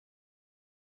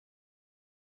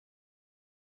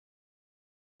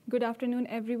Good afternoon,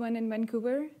 everyone in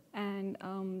Vancouver, and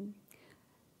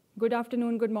good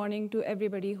afternoon, good morning to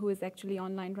everybody who is actually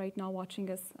online right now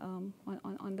watching us on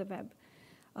the web.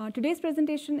 Today's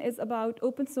presentation is about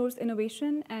open source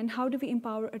innovation and how do we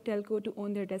empower a telco to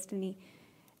own their destiny.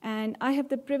 And I have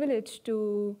the privilege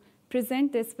to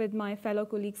present this with my fellow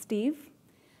colleague, Steve.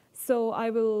 So I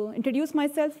will introduce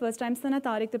myself first. I'm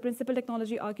Tariq, the Principal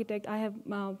Technology Architect.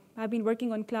 I've been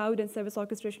working on cloud and service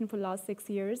orchestration for the last 6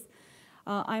 years.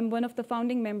 I'm one of the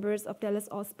founding members of TELUS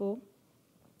OSPO.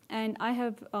 And I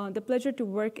have the pleasure to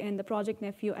work in the Project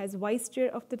Nephew as Vice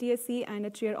Chair of the TSC and a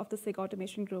Chair of the SIG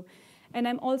Automation Group. And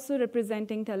I'm also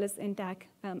representing TELUS in TAC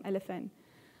LFN.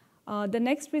 The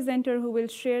next presenter who will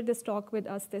share this talk with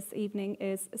us this evening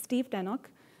is Steve Tannock,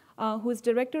 who is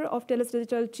Director of TELUS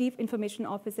Digital Chief Information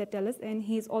Office at TELUS, and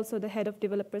he's also the Head of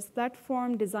Developers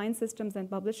Platform, Design Systems,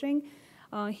 and Publishing.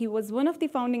 He was one of the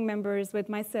founding members with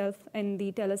myself in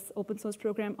the TELUS Open Source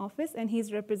Program Office, and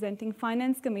he's representing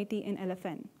Finance Committee in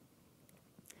LFN.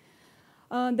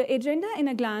 The agenda in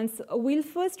a glance, we'll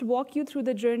first walk you through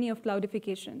the journey of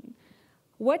cloudification.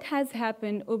 What has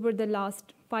happened over the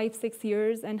last 5-6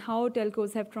 years and how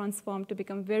telcos have transformed to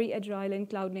become very agile and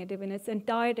cloud native in its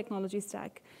entire technology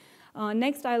stack.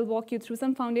 Next, I'll walk you through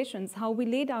some foundations, how we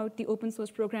laid out the Open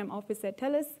Source Program Office at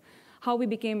TELUS, how we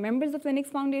became members of Linux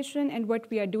Foundation, and what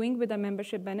we are doing with our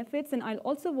membership benefits. And I'll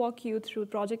also walk you through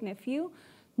Project Nephew,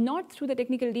 not through the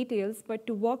technical details, but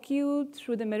to walk you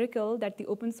through the miracle that the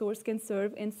open source can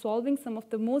serve in solving some of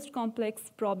the most complex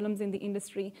problems in the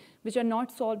industry, which are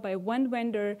not solved by one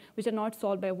vendor, which are not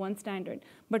solved by one standard,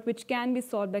 but which can be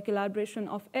solved by collaboration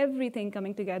of everything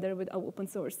coming together with our open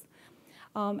source.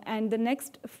 And the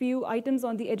next few items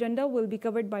on the agenda will be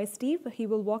covered by Steve. He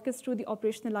will walk us through the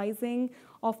operationalizing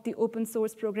of the Open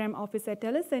Source Program Office at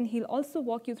TELUS, and he'll also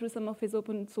walk you through some of his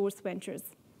open source ventures.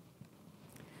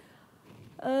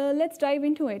 Let's dive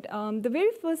into it. The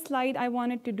very first slide, I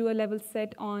wanted to do a level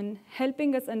set on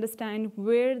helping us understand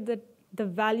where the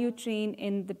value chain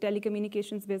in the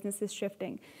telecommunications business is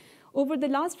shifting. Over the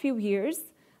last few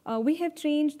years, we have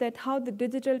changed that how the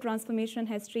digital transformation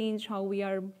has changed how we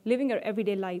are living our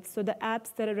everyday lives. So the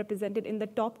apps that are represented in the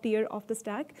top tier of the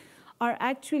stack are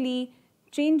actually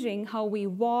changing how we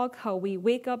walk, how we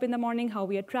wake up in the morning, how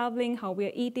we are traveling, how we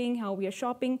are eating, how we are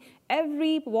shopping.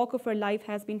 Every walk of our life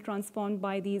has been transformed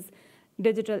by these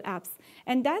digital apps.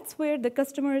 And that's where the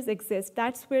customers exist,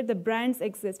 that's where the brands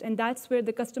exist, and that's where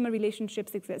the customer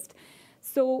relationships exist.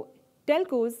 So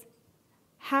telcos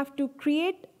have to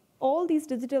create all these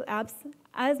digital apps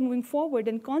as moving forward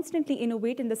and constantly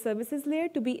innovate in the services layer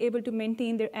to be able to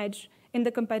maintain their edge in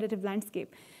the competitive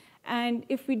landscape. And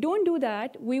if we don't do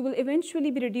that, we will eventually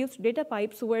be reduced to data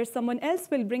pipes where someone else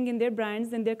will bring in their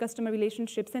brands and their customer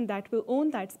relationships, and that will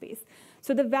own that space.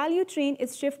 So the value chain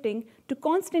is shifting to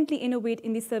constantly innovate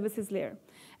in the services layer.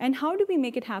 And how do we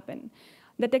make it happen?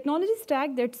 The technology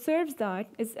stack that serves that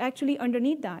is actually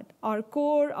underneath that. Our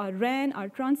core, our RAN, our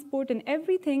transport, and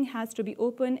everything has to be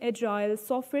open, agile,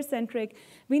 software-centric.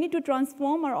 We need to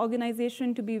transform our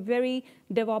organization to be very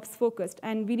DevOps-focused.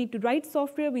 And we need to write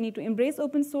software. We need to embrace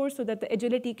open source so that the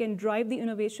agility can drive the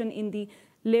innovation in the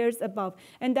layers above.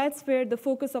 And that's where the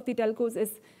focus of the telcos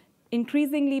is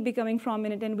increasingly becoming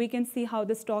prominent. And we can see how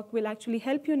this talk will actually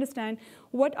help you understand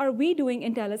what are we doing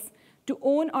in TELUS to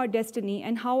own our destiny,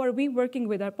 and how are we working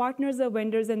with our partners, our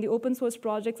vendors, and the open source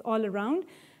projects all around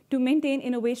to maintain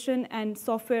innovation and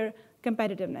software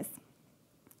competitiveness.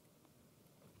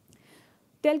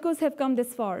 Telcos have come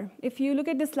this far. If you look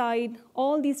at the slide,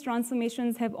 all these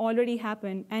transformations have already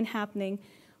happened and happening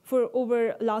for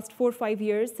over the last 4 or 5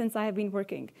 years since I have been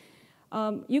working.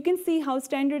 You can see how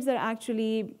standards are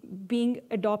actually being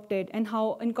adopted and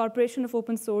how incorporation of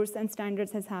open source and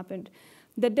standards has happened.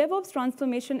 The DevOps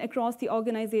transformation across the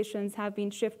organizations have been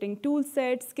shifting tool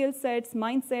sets, skill sets,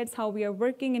 mindsets, how we are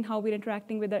working and how we're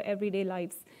interacting with our everyday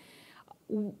lives.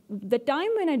 The time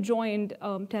when I joined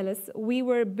TELUS, we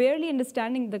were barely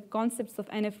understanding the concepts of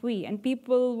NFV, and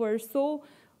people were so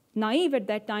naive at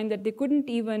that time that they couldn't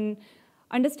even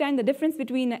understand the difference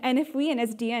between NFV and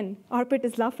SDN. Arpit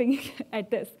is laughing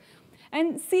at this.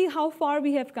 And see how far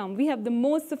we have come. We have the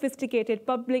most sophisticated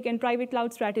public and private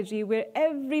cloud strategy where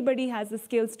everybody has the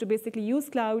skills to basically use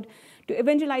cloud, to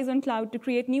evangelize on cloud, to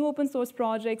create new open source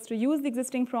projects, to use the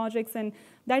existing projects. And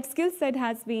that skill set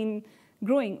has been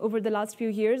growing over the last few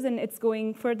years, and it's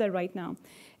going further right now.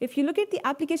 If you look at the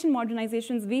application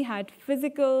modernizations, we had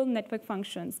physical network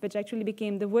functions, which actually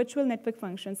became the virtual network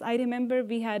functions. I remember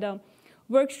we had a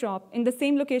workshop in the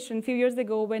same location a few years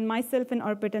ago when myself and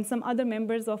Arpit and some other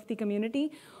members of the community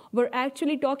were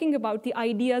actually talking about the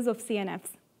ideas of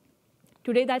CNFs.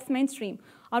 Today, that's mainstream.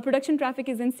 Our production traffic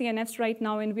is in CNFs right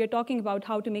now, and we are talking about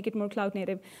how to make it more cloud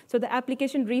native. So the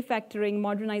application refactoring,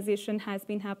 modernization has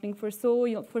been happening for so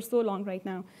long right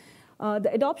now.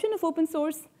 The adoption of open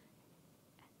source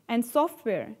and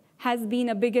software has been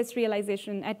a biggest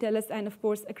realization at TELUS and, of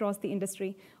course, across the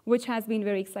industry, which has been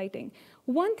very exciting.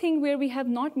 One thing where we have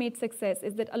not made success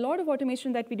is that a lot of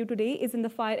automation that we do today is in the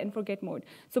fire and forget mode.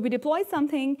 So we deploy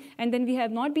something, and then we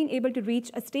have not been able to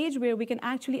reach a stage where we can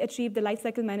actually achieve the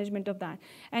lifecycle management of that.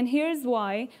 And here's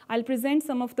why. I'll present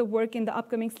some of the work in the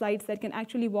upcoming slides that can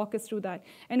actually walk us through that.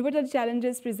 And what are the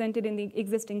challenges presented in the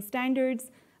existing standards,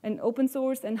 and open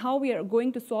source, and how we are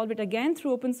going to solve it again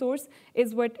through open source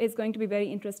is what is going to be very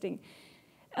interesting.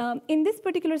 In this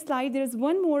particular slide, there is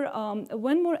one more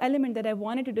element that I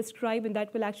wanted to describe, and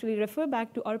that will actually refer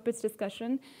back to Arpit's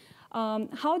discussion,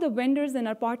 how the vendors and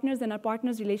our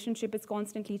partners' relationship is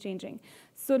constantly changing.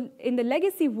 So in the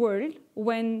legacy world,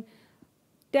 when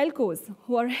telcos,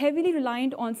 who are heavily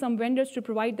reliant on some vendors to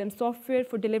provide them software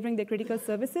for delivering their critical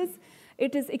services,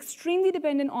 it is extremely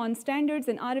dependent on standards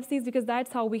and RFCs, because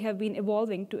that's how we have been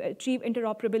evolving to achieve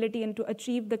interoperability and to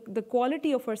achieve the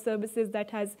quality of our services that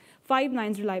has 5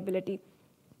 nines reliability,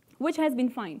 which has been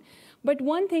fine. But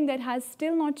one thing that has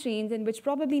still not changed and which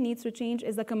probably needs to change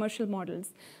is the commercial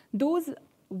models. Those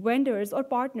vendors or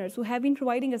partners who have been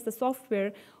providing us the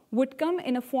software would come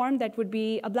in a form that would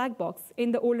be a black box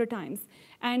in the older times.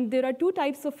 And there are 2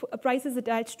 types of prices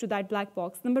attached to that black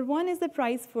box. Number 1 is the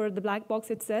price for the black box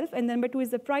itself, and number 2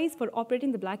 is the price for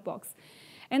operating the black box.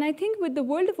 And I think with the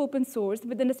world of open source,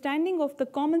 with the understanding of the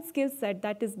common skill set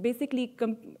that is basically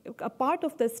a part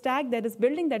of the stack that is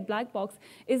building that black box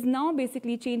is now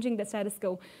basically changing the status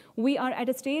quo. We are at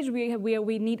a stage where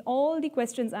we need all the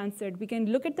questions answered. We can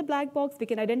look at the black box, we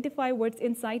can identify what's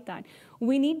inside that.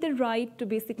 We need the right to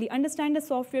basically understand the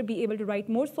software, be able to write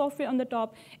more software on the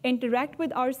top, interact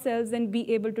with ourselves, and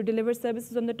be able to deliver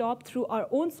services on the top through our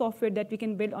own software that we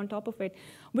can build on top of it,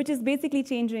 which is basically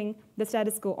changing the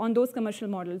status quo on those commercial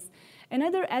models.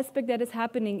 Another aspect that is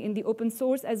happening in the open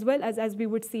source, as well as we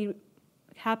would see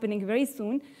happening very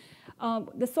soon,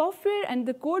 the software and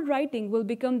the code writing will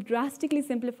become drastically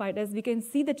simplified. As we can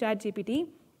see the ChatGPT,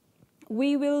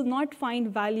 we will not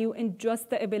find value in just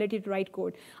the ability to write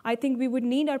code. I think we would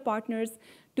need our partners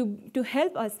to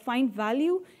help us find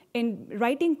value in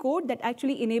writing code that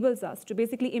actually enables us to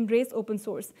basically embrace open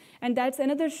source. And that's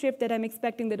another shift that I'm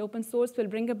expecting that open source will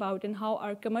bring about in how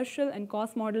our commercial and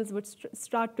cost models would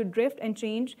start to drift and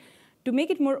change, to make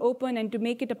it more open and to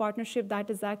make it a partnership that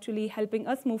is actually helping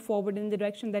us move forward in the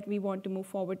direction that we want to move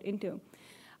forward into.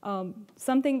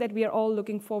 Something that we are all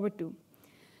looking forward to.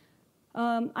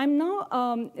 I'm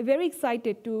now very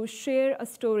excited to share a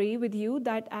story with you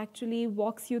that actually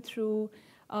walks you through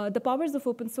the powers of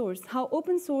open source, how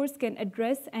open source can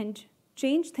address and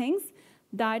change things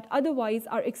that otherwise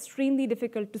are extremely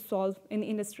difficult to solve in the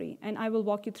industry. And I will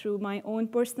walk you through my own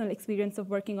personal experience of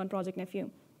working on Project Nephew.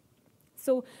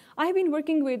 So I have been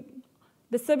working with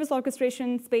the service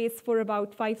orchestration space for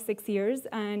about 5-6 years,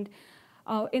 and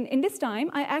in this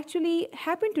time, I actually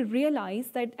happened to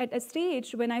realize that at a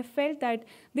stage when I felt that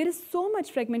there is so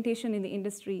much fragmentation in the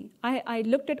industry. I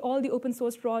looked at all the open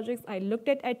source projects. I looked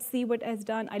at see what has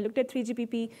done. I looked at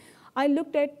 3GPP. I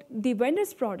looked at the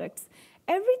vendors' products.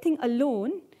 Everything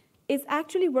alone is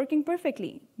actually working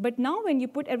perfectly. But now when you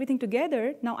put everything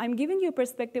together, now I'm giving you a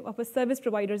perspective of a service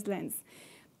provider's lens.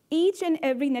 Each and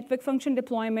every network function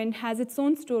deployment has its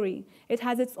own story. It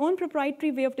has its own proprietary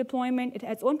way of deployment. It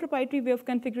has its own proprietary way of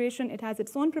configuration. It has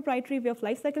its own proprietary way of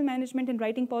lifecycle management and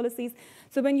writing policies.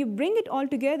 So when you bring it all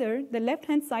together, the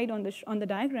left-hand side on the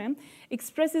diagram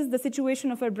expresses the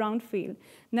situation of a brownfield.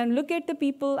 Now look at the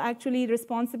people actually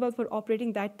responsible for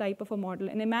operating that type of a model.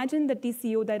 And imagine the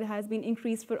TCO that has been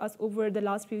increased for us over the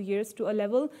last few years to a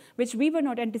level which we were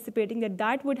not anticipating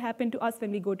that would happen to us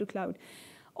when we go to cloud.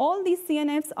 All these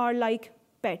CNFs are like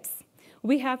pets.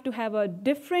 We have to have a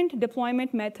different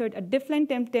deployment method, a different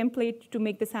template to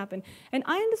make this happen. And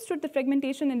I understood the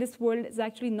fragmentation in this world is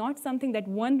actually not something that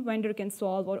one vendor can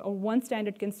solve or one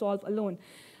standard can solve alone.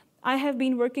 I have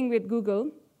been working with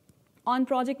Google on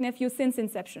Project Nephew since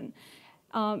inception.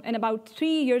 And about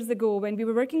 3 years ago, when we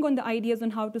were working on the ideas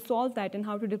on how to solve that and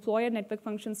how to deploy our network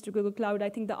functions to Google Cloud, I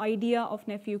think the idea of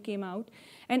Nephew came out.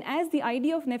 And as the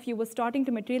idea of Nephew was starting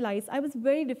to materialize, I was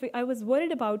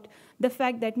worried about the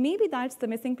fact that maybe that's the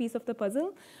missing piece of the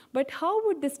puzzle, but how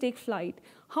would this take flight?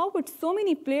 how would so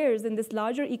many players in this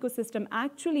larger ecosystem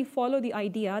actually follow the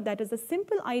idea that is a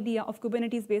simple idea of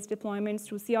Kubernetes-based deployments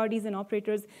through CRDs and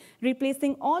operators,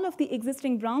 replacing all of the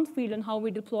existing brownfield and how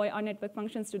we deploy our network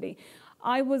functions today?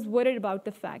 I was worried about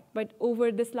the fact, but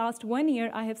over this last 1 year,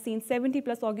 I have seen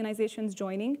 70+ organizations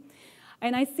joining,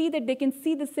 and I see that they can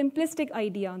see the simplistic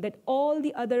idea that all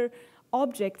the other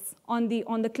objects on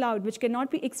the cloud, which cannot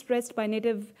be expressed by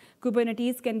native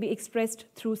Kubernetes, can be expressed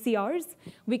through CRs.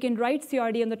 We can write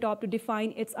CRD on the top to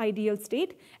define its ideal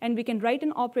state, and we can write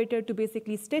an operator to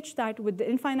basically stitch that with the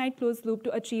infinite closed loop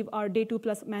to achieve our day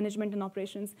 2+ management and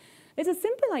operations. It's a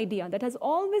simple idea that has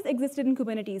always existed in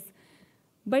Kubernetes.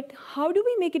 But how do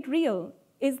we make it real?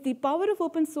 Is the power of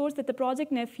open source that the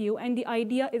project nephew and the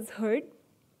idea is heard,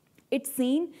 it's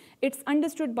seen, it's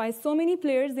understood by so many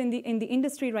players in the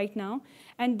industry right now,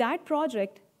 and that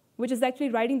project, which is actually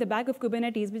riding the back of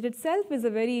Kubernetes, which itself is a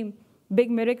very big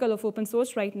miracle of open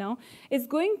source right now, is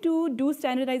going to do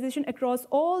standardization across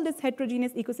all this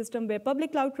heterogeneous ecosystem where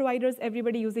public cloud providers,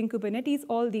 everybody using Kubernetes,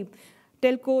 all the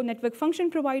telco network function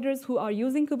providers who are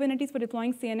using Kubernetes for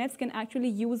deploying CNFs can actually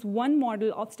use one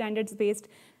model of standards-based,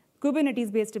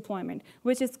 Kubernetes-based deployment,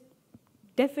 which is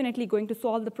definitely going to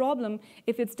solve the problem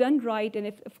if it's done right and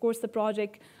if, of course, the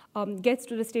project gets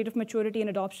to the state of maturity and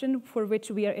adoption for which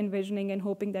we are envisioning and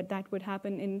hoping that that would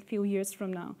happen in a few years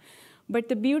from now. But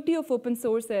the beauty of open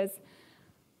source is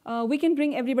we can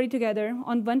bring everybody together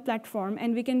on one platform,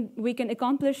 and we can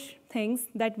accomplish things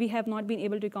that we have not been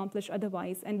able to accomplish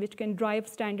otherwise, and which can drive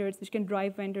standards, which can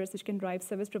drive vendors, which can drive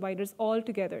service providers all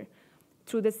together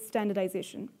through this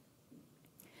standardization.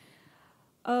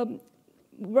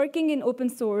 Working in open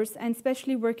source, and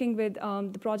especially working with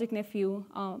the project nephew,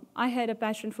 I had a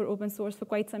passion for open source for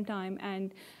quite some time.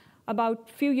 And about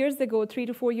a few years ago, 3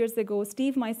 to 4 years ago,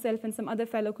 Steve, myself, and some other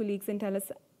fellow colleagues in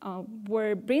TELUS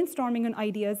were brainstorming on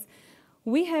ideas.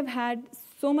 We have had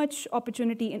so much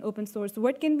opportunity in open source.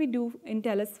 What can we do in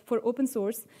TELUS for open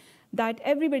source that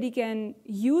everybody can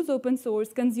use open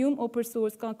source, consume open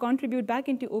source, contribute back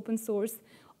into open source,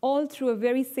 all through a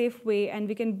very safe way, and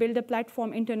we can build a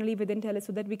platform internally within TELUS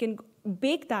so that we can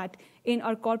bake that in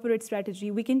our corporate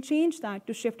strategy. We can change that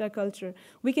to shift our culture.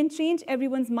 We can change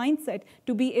everyone's mindset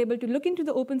to be able to look into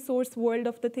the open source world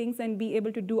of the things and be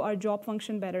able to do our job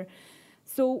function better.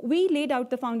 So we laid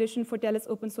out the foundation for TELUS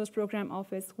Open Source Program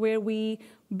Office, where we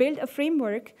built a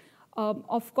framework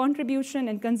of contribution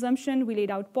and consumption. We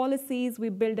laid out policies. We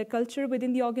built a culture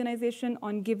within the organization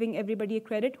on giving everybody a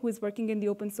credit who is working in the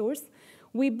open source.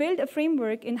 We built a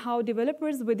framework in how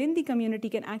developers within the community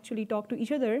can actually talk to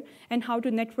each other and how to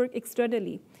network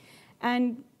externally.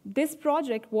 And this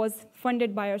project was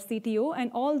funded by our CTO,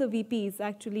 and all the VPs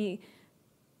actually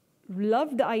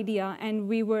loved the idea, and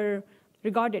we were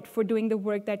regarded for doing the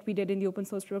work that we did in the Open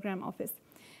Source Program Office.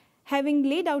 Having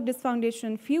laid out this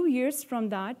foundation, few years from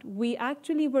that, we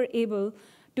actually were able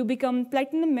to become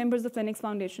platinum members of Linux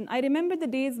Foundation. I remember the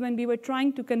days when we were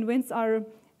trying to convince our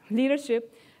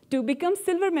leadership to become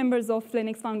silver members of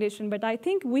Linux Foundation, but I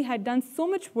think we had done so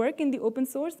much work in the open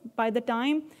source. By the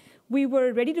time we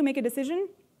were ready to make a decision,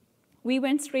 we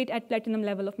went straight at platinum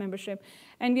level of membership.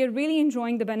 And we are really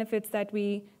enjoying the benefits that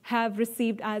we have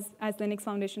received as Linux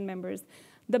Foundation members.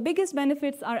 The biggest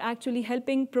benefits are actually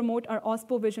helping promote our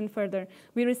OSPO vision further.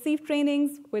 We receive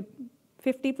trainings with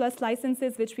 50+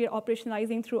 licenses, which we are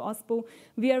operationalizing through OSPO.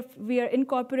 We are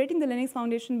incorporating the Linux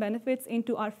Foundation benefits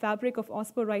into our fabric of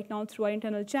OSPO right now through our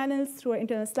internal channels, through our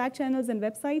internal Slack channels and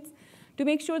websites, to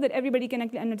make sure that everybody can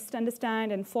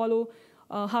understand and follow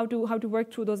how to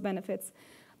work through those benefits.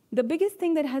 The biggest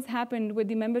thing that has happened with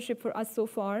the membership for us so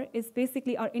far is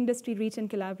basically our industry reach and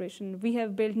collaboration. We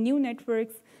have built new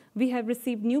networks. We have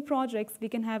received new projects. We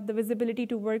can have the visibility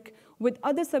to work with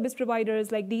other service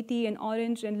providers like DT and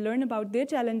Orange and learn about their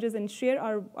challenges and share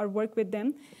our work with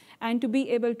them, and to be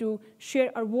able to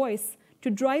share our voice to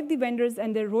drive the vendors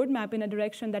and their roadmap in a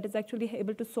direction that is actually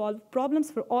able to solve problems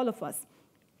for all of us.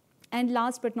 And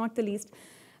last but not the least,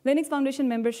 Linux Foundation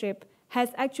membership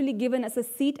has actually given us a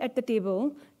seat at the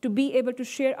table to be able to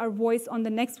share our voice on the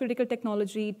next critical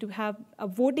technology, to have a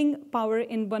voting power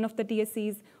in one of the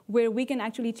TSCs where we can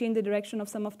actually change the direction of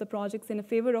some of the projects in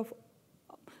favor of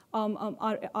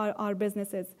our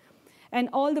businesses. And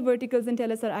all the verticals in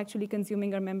TELUS are actually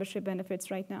consuming our membership benefits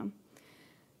right now.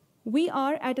 We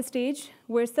are at a stage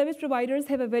where service providers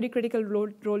have a very critical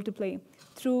role to play.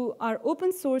 Through our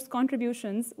open source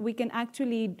contributions, we can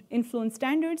actually influence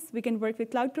standards, we can work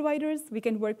with cloud providers, we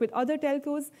can work with other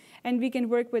telcos, and we can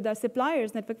work with our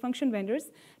suppliers, network function vendors,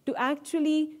 to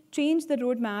actually change the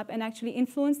roadmap and actually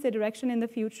influence the direction in the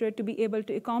future to be able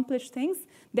to accomplish things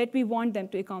that we want them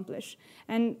to accomplish.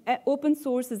 And open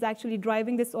source is actually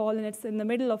driving this all, and it's in the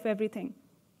middle of everything.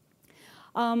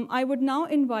 I would now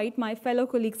invite my fellow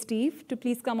colleague, Steve, to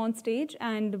please come on stage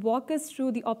and walk us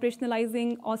through the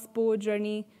operationalizing OSPO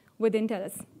journey within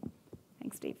TELUS.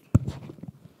 Thanks, Steve.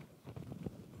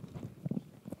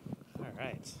 All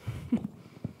right.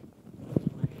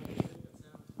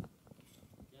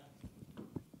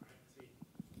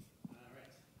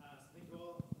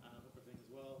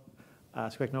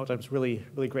 So quick note, I'm just really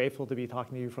grateful to be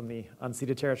talking to you from the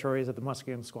unceded territories of the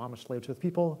Musqueam, Squamish, Tsleil-Waututh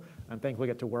people. I'm thankful to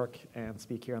get to work and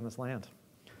speak here on this land.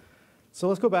 So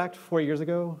let's go back to 4 years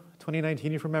ago,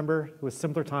 2019, if you remember. It was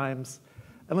simpler times.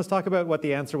 And let's talk about what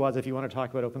the answer was if you want to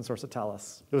talk about open source at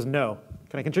TELUS. It was no.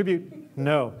 Can I contribute?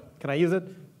 No. Can I use it?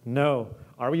 No.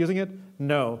 Are we using it?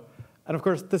 No. And of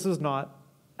course, this is not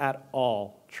at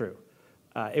all true.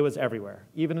 It was everywhere.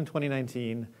 Even in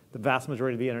 2019, the vast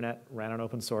majority of the internet ran on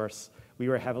open source. We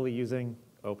were heavily using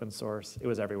open source. It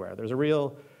was everywhere. There's a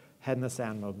real head in the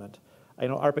sand movement. I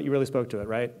know, Arpit, you really spoke to it,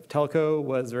 right? Telco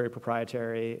was very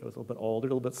proprietary. It was a little bit older, a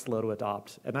little bit slow to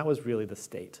adopt, and that was really the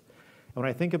state. And when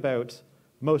I think about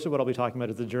most of what I'll be talking about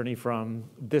is the journey from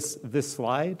this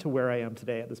slide to where I am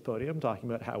today at this podium, talking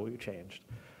about how we changed.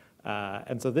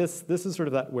 And so this is sort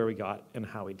of that where we got and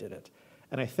how we did it.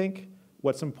 And I think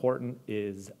what's important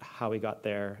is how we got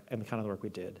there and the kind of work we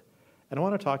did. And I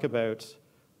want to talk about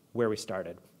where we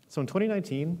started. So in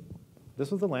 2019, this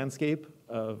was the landscape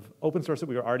of open source that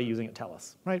we were already using at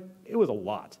TELUS, right? It was a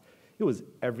lot. It was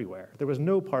everywhere. There was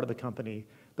no part of the company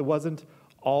that wasn't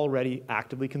already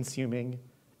actively consuming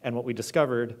and what we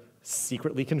discovered,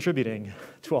 secretly contributing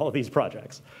to all of these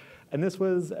projects. And this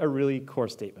was a really core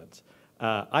statement.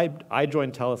 I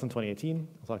joined TELUS in 2018.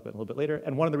 I'll talk about it a little bit later.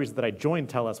 And one of the reasons that I joined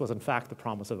TELUS was, in fact, the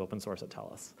promise of open source at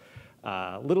TELUS.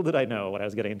 Little did I know what I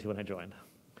was getting into when I joined.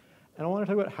 And I want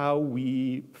to talk about how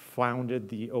we founded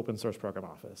the open source program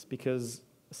office, because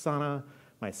Sana,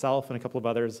 myself, and a couple of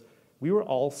others, we were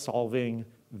all solving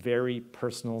very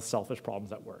personal, selfish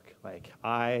problems at work. Like,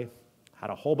 I had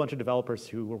a whole bunch of developers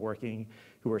who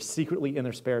were secretly in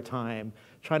their spare time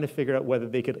trying to figure out whether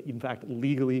they could, in fact,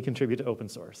 legally contribute to open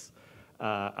source.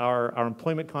 Our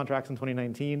employment contracts in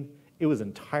 2019, it was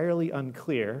entirely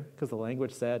unclear because the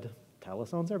language said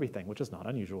TELUS owns everything, which is not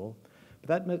unusual.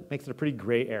 But that makes it a pretty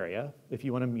gray area if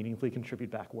you want to meaningfully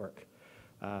contribute back work.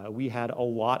 We had a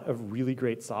lot of really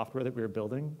great software that we were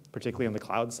building, particularly on the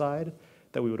cloud side,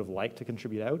 that we would have liked to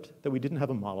contribute out, that we didn't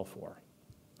have a model for.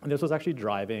 And this was actually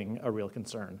driving a real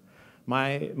concern.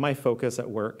 My focus at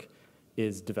work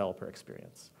is developer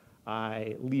experience.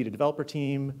 I lead a developer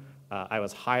team. I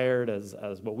was hired as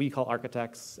what we call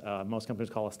architects. Most companies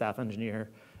call a staff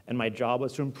engineer. And my job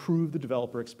was to improve the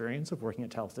developer experience of working at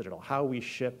TELUS Digital, how we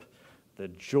ship the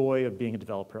joy of being a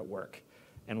developer at work.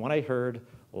 And what I heard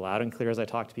loud and clear as I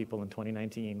talked to people in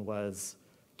 2019 was,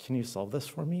 can you solve this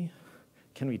for me?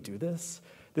 Can we do this?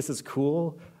 This is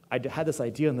cool. I had this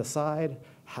idea on the side.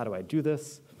 How do I do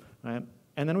this? Right?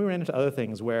 And then we ran into other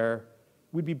things where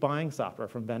we'd be buying software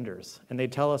from vendors, and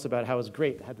they'd tell us about how it was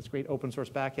great. They had this great open source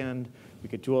backend. We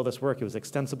could do all this work. It was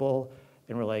extensible.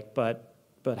 And we're like, but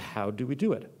how do we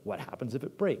do it? What happens if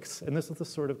it breaks? And this is the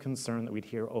sort of concern that we'd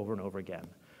hear over and over again.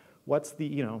 What's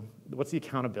the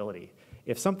accountability?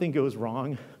 If something goes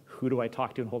wrong, who do I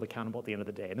talk to and hold accountable at the end of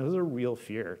the day? And it was a real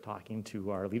fear talking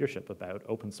to our leadership about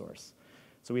open source.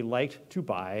 So we liked to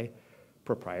buy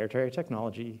proprietary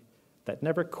technology that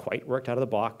never quite worked out of the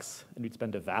box, and we'd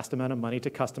spend a vast amount of money to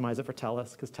customize it for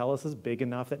TELUS, because TELUS is big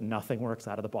enough that nothing works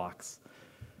out of the box.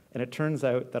 And it turns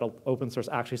out that open source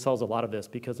actually solves a lot of this,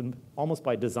 because almost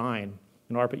by design,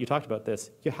 and Arpit, you talked about this,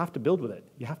 you have to build with it.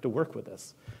 You have to work with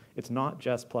this. It's not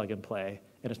just plug and play,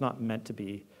 and it's not meant to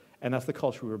be, and that's the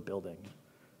culture we were building.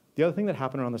 The other thing that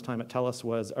happened around this time at TELUS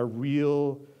was a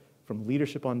real, from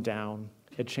leadership on down,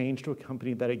 a change to a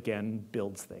company that, again,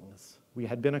 builds things. We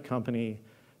had been a company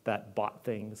that bought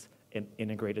things and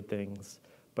integrated things,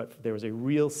 but there was a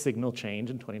real signal change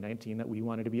in 2019 that we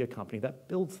wanted to be a company that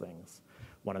builds things.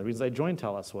 One of the reasons I joined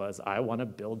TELUS was I want to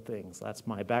build things. That's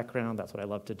my background. That's what I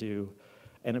love to do.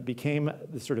 And it became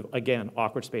this sort of, again,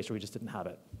 awkward space where we just didn't have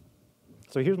it.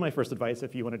 So here's my first advice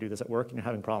if you want to do this at work and you're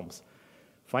having problems.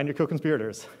 Find your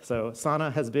co-conspirators. So Sana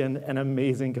has been an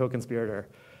amazing co-conspirator.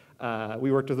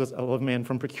 We worked with a man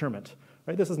from procurement,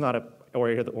 Right? This is not an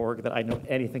area of the org that I know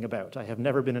anything about. I have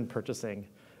never been in purchasing,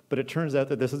 but it turns out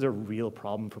that this is a real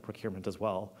problem for procurement as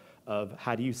well, of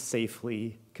how do you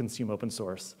safely consume open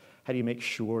source? How do you make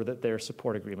sure that there are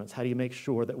support agreements? How do you make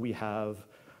sure that we have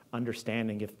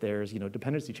understanding if there's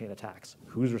dependency chain attacks?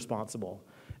 Who's responsible?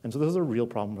 And so this is a real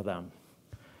problem for them.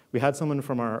 We had someone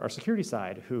from our security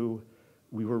side who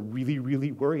we were really,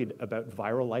 really worried about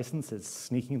viral licenses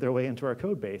sneaking their way into our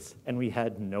code base, and we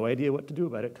had no idea what to do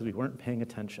about it because we weren't paying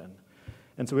attention.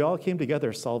 And so we all came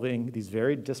together solving these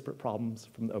very disparate problems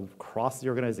from across the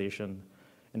organization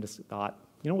and just thought,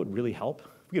 what would really help?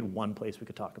 If we had one place we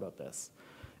could talk about this.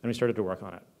 And we started to work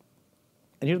on it.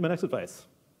 And here's my next advice.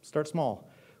 Start small.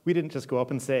 We didn't just go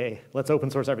up and say, let's open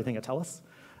source everything at TELUS.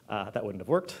 That wouldn't have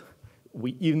worked.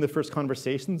 Even the first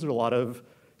conversations were a lot of,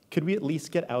 could we at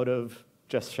least get out of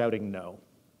just shouting no?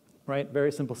 Right?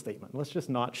 Very simple statement. Let's just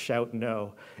not shout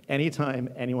no anytime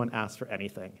anyone asks for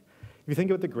anything. If you think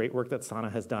about the great work that Sana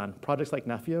has done, projects like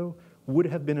Nefio would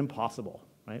have been impossible.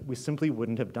 Right? We simply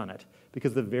wouldn't have done it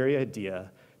because the very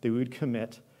idea that we would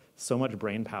commit so much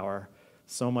brain power,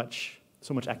 so much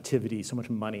activity, so much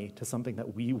money to something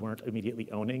that we weren't immediately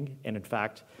owning and in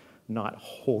fact not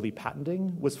wholly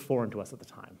patenting was foreign to us at the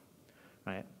time.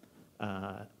 Right?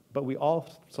 But we all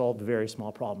solved very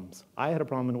small problems. I had a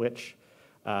problem in which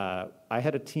I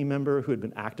had a team member who had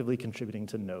been actively contributing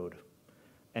to Node,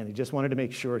 and he just wanted to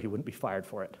make sure he wouldn't be fired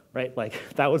for it, right? Like,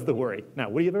 that was the worry. Now,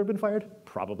 would he have ever been fired?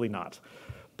 Probably not.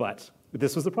 But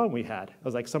this was the problem we had. I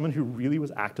was like, someone who really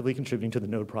was actively contributing to the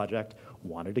Node project,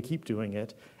 wanted to keep doing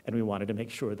it, and we wanted to make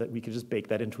sure that we could just bake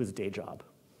that into his day job.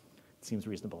 It seems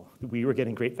reasonable. We were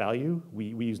getting great value. We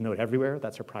use Node everywhere.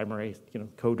 That's our primary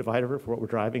code divider for what we're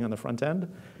driving on the front end.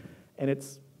 And it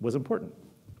was important.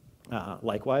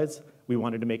 Likewise, we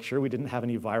wanted to make sure we didn't have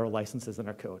any viral licenses in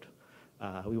our code.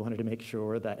 We wanted to make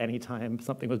sure that anytime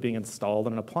something was being installed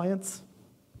on an appliance,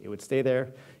 it would stay there,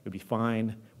 it would be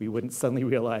fine. We wouldn't suddenly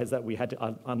realize that we had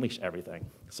to unleash everything.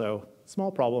 So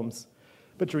small problems,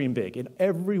 but dream big. In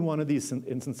every one of these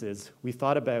instances, we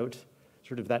thought about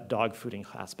sort of that dog fooding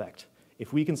aspect.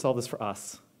 If we can solve this for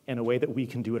us in a way that we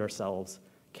can do it ourselves,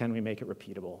 can we make it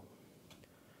repeatable?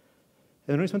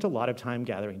 And then we spent a lot of time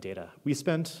gathering data. We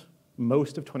spent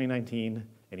most of 2019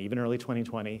 and even early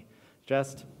 2020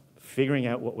 just figuring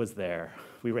out what was there.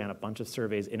 We ran a bunch of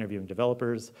surveys interviewing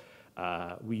developers.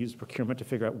 We used procurement to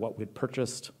figure out what we'd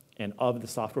purchased, and of the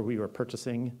software we were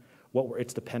purchasing, what were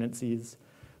its dependencies.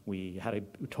 We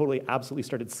totally, absolutely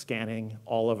started scanning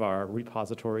all of our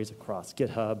repositories across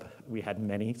GitHub. We had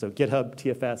many, so GitHub,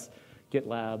 TFS,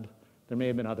 GitLab. There may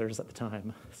have been others at the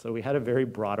time. So we had a very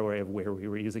broad array of where we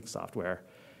were using software,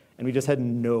 and we just had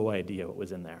no idea what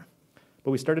was in there.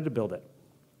 But we started to build it.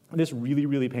 And this really,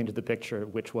 really painted the picture,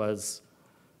 which was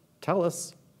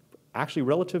TELUS, actually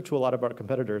relative to a lot of our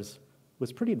competitors,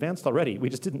 was pretty advanced already. We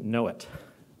just didn't know it.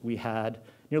 We had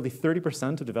nearly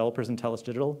 30% of developers in TELUS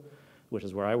Digital, which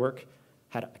is where I work,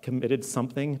 had committed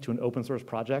something to an open source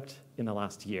project in the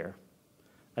last year.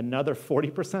 Another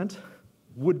 40%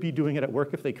 would be doing it at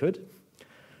work if they could,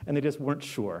 and they just weren't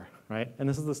sure, right? And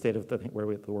this is the state of the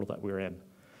world that we're in.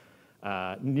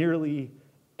 Nearly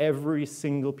every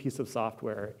single piece of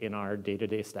software in our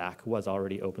day-to-day stack was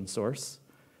already open source.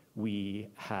 We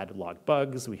had logged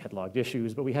bugs, we had logged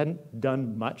issues, but we hadn't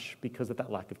done much because of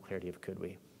that lack of clarity of could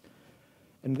we.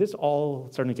 And this all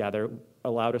starting together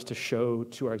allowed us to show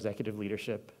to our executive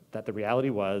leadership that the reality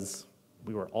was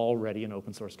we were already an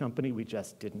open source company, we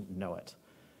just didn't know it.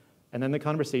 And then the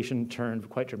conversation turned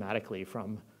quite dramatically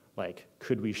from like,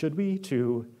 could we, should we,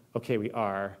 to, okay, we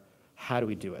are, how do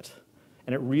we do it?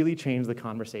 And it really changed the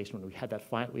conversation when we had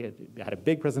that we had a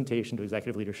big presentation to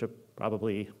executive leadership,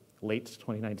 probably late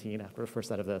 2019 after the first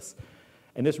set of this.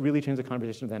 And this really changed the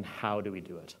conversation of then how do we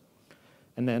do it?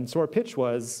 And then, so our pitch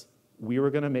was, we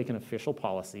were gonna make an official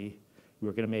policy, we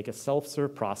were gonna make a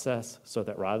self-serve process so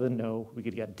that rather than no, we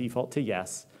could get default to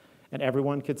yes, and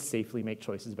everyone could safely make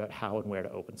choices about how and where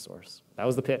to open source. That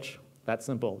was the pitch, that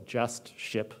simple, just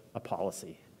ship a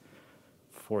policy.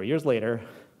 4 years later,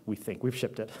 we think we've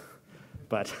shipped it,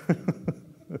 but.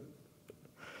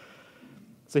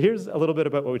 So here's a little bit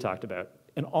about what we talked about.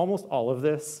 And almost all of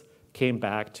this came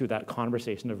back to that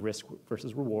conversation of risk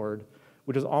versus reward,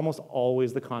 which is almost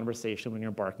always the conversation when you're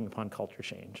embarking upon culture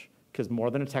change. Because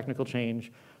more than a technical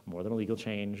change, more than a legal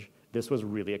change, this was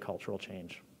really a cultural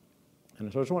change.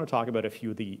 And so I just want to talk about a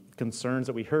few of the concerns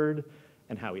that we heard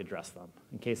and how we address them,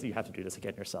 in case you have to do this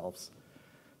again yourselves.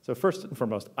 So first and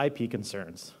foremost, IP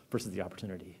concerns versus the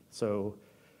opportunity. So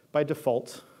by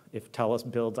default, if TELUS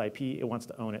builds IP, it wants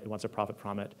to own it, it wants to profit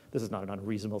from it. This is not an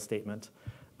unreasonable statement.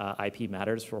 IP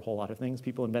matters for a whole lot of things.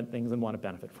 People invent things and want to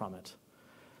benefit from it.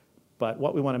 But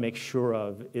what we want to make sure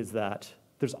of is that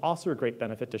there's also a great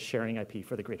benefit to sharing IP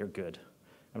for the greater good.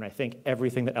 I mean, I think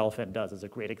everything that Elephant does is a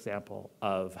great example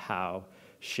of how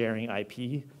sharing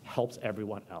IP helps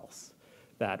everyone else.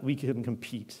 That we can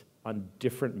compete on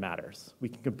different matters. We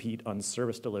can compete on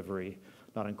service delivery,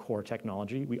 not on core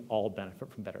technology. We all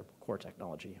benefit from better core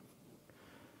technology.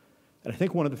 And I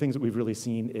think one of the things that we've really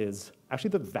seen is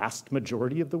actually the vast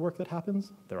majority of the work that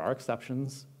happens, there are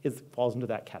exceptions, falls into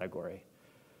that category.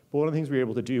 But one of the things we're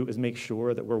able to do is make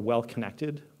sure that we're well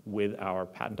connected with our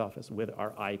patent office, with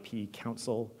our IP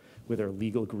council, with our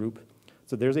legal group.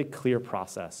 So there's a clear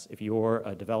process. If you're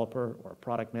a developer or a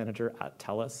product manager at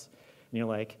TELUS, and you're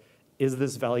like, is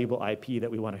this valuable IP that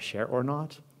we want to share or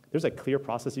not? There's a clear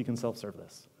process you can self-serve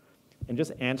this. And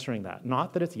just answering that,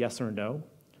 not that it's yes or no,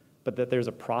 but that there's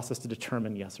a process to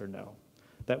determine yes or no,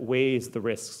 that weighs the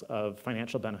risks of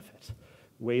financial benefit,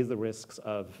 weighs the risks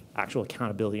of actual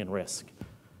accountability and risk.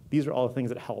 These are all things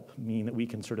that help mean that we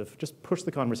can sort of just push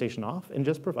the conversation off and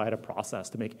just provide a process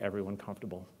to make everyone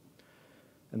comfortable.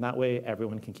 And that way,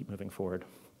 everyone can keep moving forward.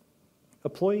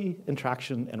 Employee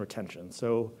attraction and retention.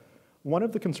 So one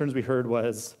of the concerns we heard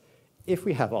was, if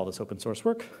we have all this open source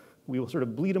work, we will sort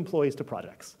of bleed employees to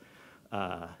projects.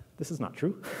 This is not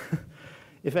true.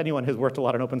 If anyone has worked a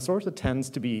lot on open source, it tends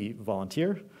to be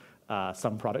volunteer.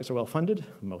 Some projects are well-funded,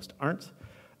 most aren't.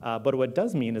 But what it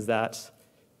does mean is that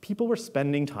people were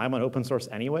spending time on open source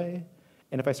anyway,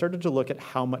 and if I started to look at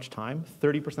how much time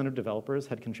 30% of developers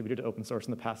had contributed to open source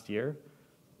in the past year,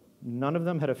 none of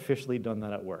them had officially done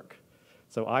that at work.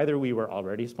 So either we were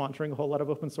already sponsoring a whole lot of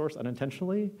open source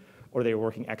unintentionally, or they were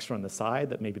working extra on the side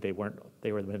that maybe they were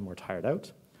a bit more tired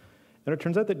out. And it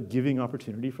turns out that giving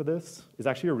opportunity for this is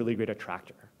actually a really great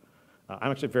attractor.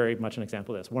 I'm actually very much an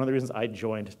example of this. One of the reasons I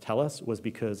joined TELUS was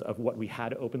because of what we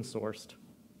had open sourced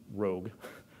rogue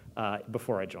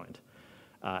before I joined.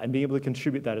 And being able to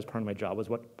contribute that as part of my job was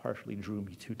what partially drew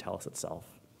me to TELUS itself.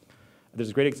 There's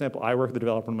a great example. I work with a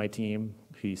developer on my team.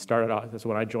 He started off, so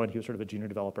when I joined, he was sort of a junior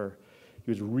developer.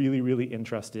 He was really, really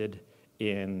interested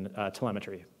in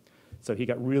telemetry. So he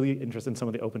got really interested in some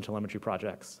of the open telemetry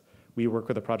projects. We work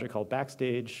with a project called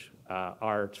Backstage.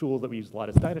 Our tool that we use a lot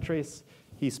is Dynatrace.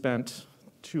 He spent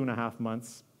 2.5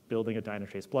 months building a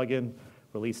Dynatrace plugin,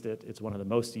 released it. It's one of the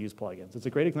most used plugins. It's a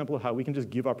great example of how we can just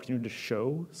give opportunity to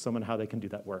show someone how they can do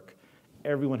that work.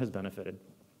 Everyone has benefited.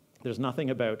 There's nothing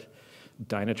about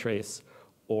Dynatrace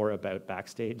or about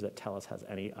Backstage that TELUS has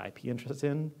any IP interest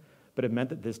in, but it meant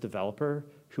that this developer,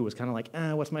 who was kind of like,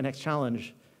 what's my next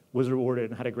challenge, was rewarded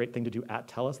and had a great thing to do at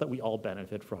TELUS that we all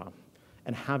benefit from.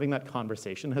 And having that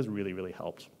conversation has really, really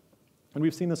helped. And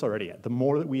we've seen this already. The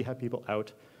more that we have people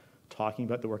out talking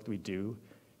about the work that we do,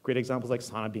 great examples like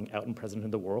Sana being out and present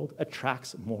in the world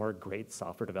attracts more great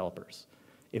software developers.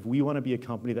 If we want to be a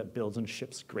company that builds and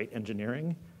ships great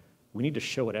engineering, we need to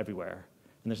show it everywhere.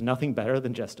 And there's nothing better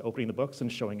than just opening the books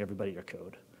and showing everybody your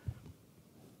code.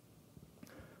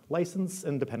 License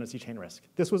and dependency chain risk.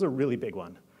 This was a really big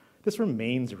one. This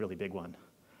remains a really big one.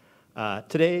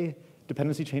 Today,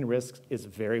 dependency chain risk is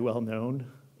very well known.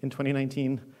 In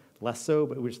 2019, less so,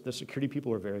 but the security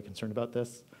people were very concerned about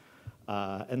this.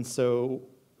 And so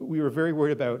we were very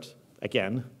worried about,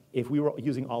 again, if we were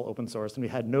using all open source and we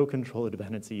had no control of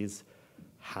dependencies,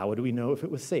 how would we know if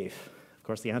it was safe? Of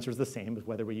course, the answer is the same,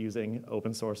 whether we're using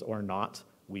open source or not,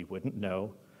 we wouldn't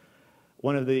know.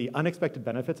 One of the unexpected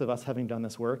benefits of us having done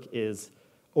this work is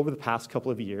over the past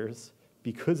couple of years,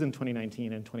 because in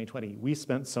 2019 and 2020, we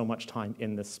spent so much time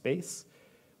in this space,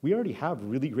 we already have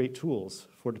really great tools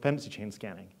for dependency chain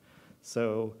scanning.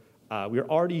 So we're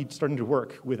already starting to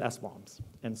work with SBOMs.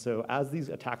 And so as these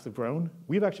attacks have grown,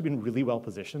 we've actually been really well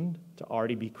positioned to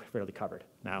already be fairly covered.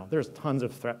 Now, there's tons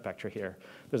of threat vector here.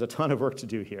 There's a ton of work to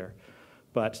do here.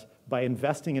 But by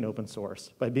investing in open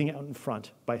source, by being out in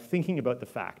front, by thinking about the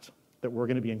fact that we're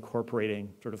going to be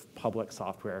incorporating sort of public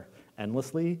software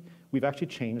endlessly, we've actually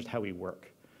changed how we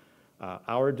work.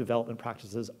 Our development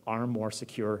practices are more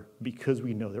secure because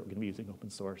we know that we're going to be using open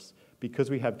source, because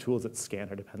we have tools that scan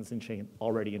our dependency chain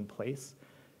already in place.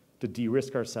 To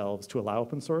de-risk ourselves, to allow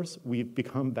open source, we've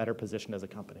become better positioned as a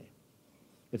company.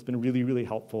 It's been really, really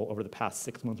helpful over the past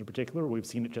 6 months in particular, where we've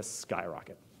seen it just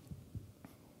skyrocket.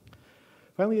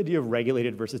 Finally, the idea of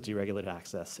regulated versus deregulated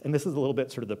access. And this is a little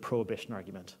bit sort of the prohibition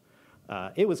argument.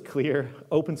 It was clear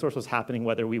open source was happening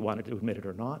whether we wanted to admit it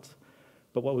or not.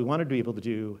 But what we wanted to be able to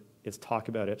do is talk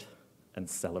about it and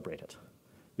celebrate it.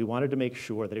 We wanted to make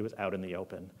sure that it was out in the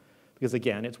open. Because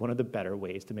again, it's one of the better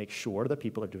ways to make sure that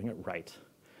people are doing it right.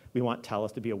 We want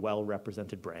TELUS to be a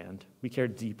well-represented brand. We care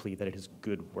deeply that it is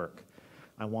good work.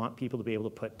 I want people to be able to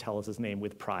put TELUS's name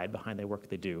with pride behind the work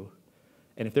they do.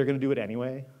 And if they're going to do it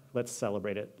anyway, Let's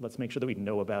celebrate it. Let's make sure that we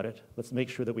know about it. Let's make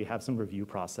sure that we have some review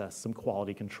process, some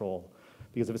quality control.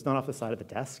 Because if it's not off the side of the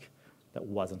desk, that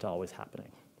wasn't always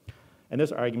happening. And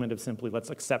this argument of simply let's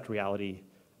accept reality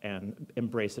and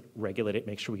embrace it, regulate it,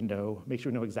 make sure we know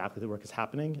exactly the work is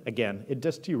happening. Again, it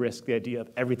just de-risks the idea of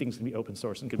everything's gonna be open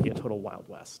source and could be a total Wild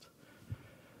West.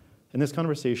 And this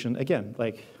conversation, again,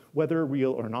 like whether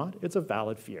real or not, it's a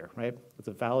valid fear, right? It's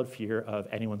a valid fear of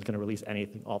anyone's gonna release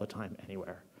anything all the time,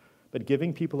 anywhere. But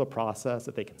giving people a process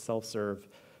that they can self-serve,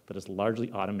 that is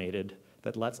largely automated,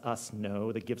 that lets us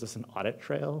know, that gives us an audit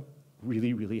trail,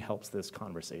 really, really helps this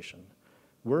conversation.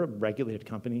 We're a regulated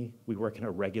company. We work in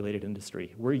a regulated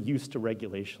industry. We're used to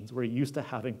regulations. We're used to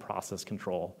having process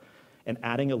control. And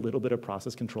adding a little bit of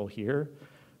process control here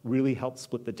really helps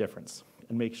split the difference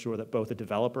and make sure that both the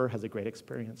developer has a great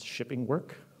experience shipping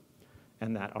work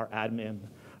and that our admin,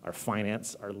 our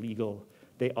finance, our legal,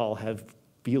 they all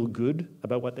feel good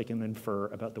about what they can infer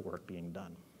about the work being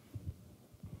done.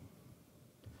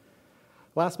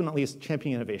 Last but not least,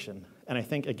 champion innovation. And I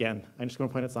think, again, I'm just going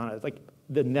to point this on. It's like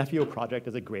the Nefio project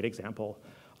is a great example.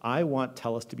 I want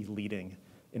TELUS to be leading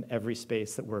in every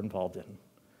space that we're involved in.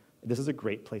 This is a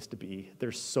great place to be.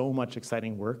 There's so much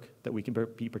exciting work that we can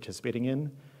be participating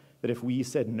in that if we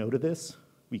said no to this,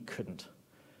 we couldn't.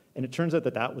 And it turns out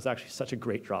that that was actually such a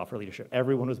great draw for leadership.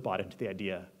 Everyone was bought into the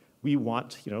idea. We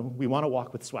want to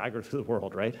walk with swagger through the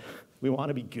world, right? We want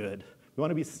to be good. We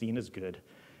want to be seen as good.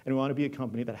 And we want to be a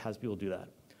company that has people do that.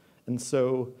 And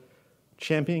so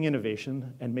championing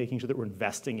innovation and making sure that we're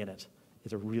investing in it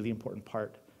is a really important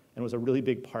part and was a really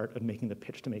big part of making the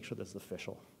pitch to make sure this is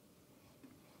official.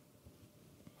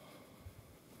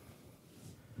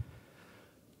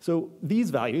 So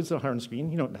these values are on the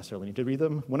screen. You don't necessarily need to read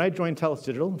them. When I joined TELUS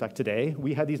Digital, in fact today,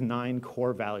 we had these 9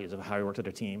 core values of how we worked as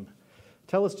a team.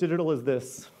 TELUS Digital is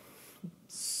this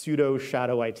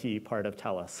pseudo-shadow IT part of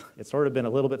TELUS. It's sort of been a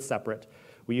little bit separate.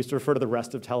 We used to refer to the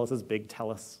rest of TELUS as Big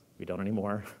TELUS. We don't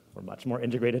anymore. We're much more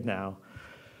integrated now.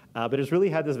 But it's really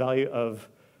had this value of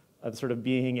sort of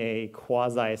being a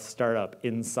quasi-startup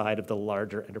inside of the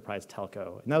larger enterprise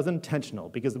telco. And that was intentional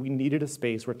because we needed a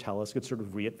space where TELUS could sort of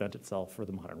reinvent itself for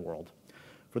the modern world,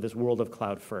 for this world of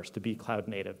cloud first, to be cloud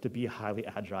native, to be highly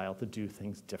agile, to do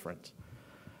things different.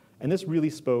 And this really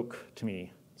spoke to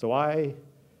me. So I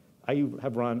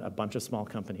have run a bunch of small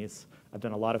companies. I've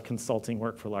done a lot of consulting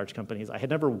work for large companies. I had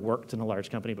never worked in a large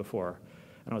company before.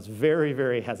 And I was very,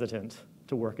 very hesitant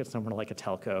to work at somewhere like a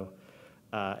telco.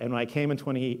 And when I came in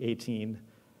 2018,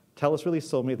 TELUS really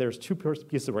sold me there's 2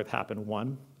 pieces of work that happened.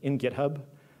 One, in GitHub,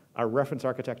 our reference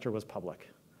architecture was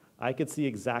public. I could see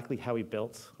exactly how we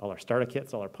built all our starter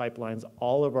kits, all our pipelines,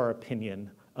 all of our opinion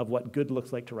of what good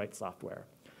looks like to write software.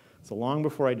 So long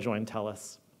before I joined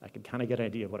TELUS, I could kind of get an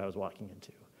idea of what I was walking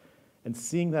into. And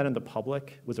seeing that in the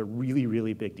public was a really,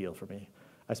 really big deal for me.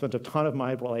 I spent a ton of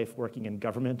my life working in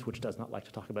government, which does not like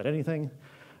to talk about anything.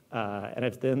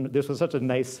 And this was such a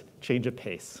nice change of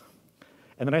pace.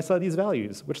 And then I saw these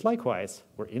values, which likewise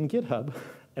were in GitHub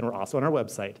and were also on our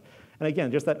website. And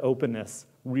again, just that openness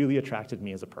really attracted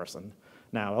me as a person.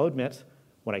 Now, I'll admit,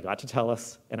 when I got to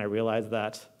TELUS and I realized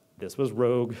that this was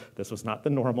rogue, this was not the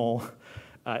normal,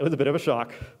 it was a bit of a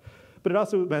shock. But it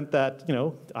also meant that,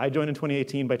 I joined in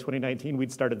 2018. By 2019,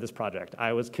 we'd started this project.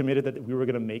 I was committed that we were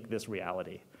going to make this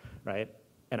reality, right?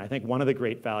 And I think one of the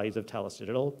great values of TELUS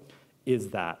Digital is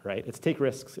that, right? It's take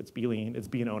risks, it's be lean, it's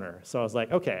be an owner. So I was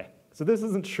like, okay, so this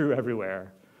isn't true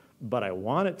everywhere, but I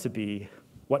want it to be,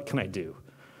 what can I do?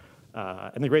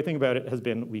 And the great thing about it has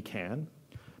been we can.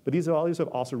 But these values have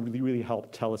also really, really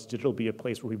helped TELUS Digital be a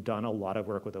place where we've done a lot of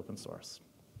work with open source.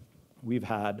 We've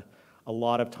had a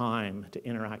lot of time to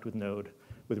interact with Node,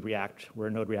 with React. We're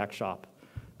a Node React shop.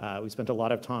 We spent a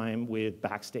lot of time with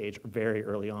Backstage very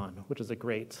early on, which is a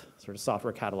great sort of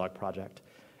software catalog project.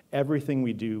 Everything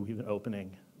we do, we've been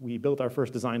opening. We built our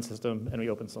first design system and we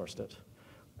open sourced it.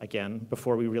 Again,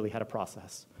 before we really had a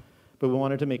process. But we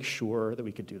wanted to make sure that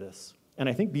we could do this. And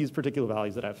I think these particular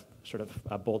values that I've sort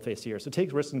of bold-faced here, so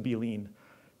take risks and be lean,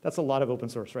 that's a lot of open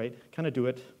source, right? Kind of do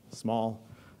it small,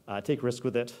 take risk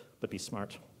with it, but be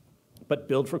smart. But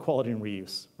build for quality and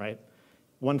reuse, right?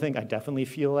 One thing I definitely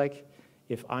feel like,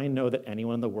 if I know that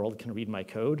anyone in the world can read my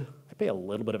code, I pay a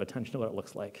little bit of attention to what it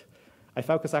looks like. I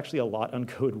focus actually a lot on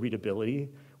code readability.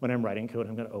 When I'm writing code,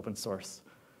 I'm going to open source.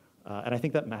 And I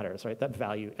think that matters, right? That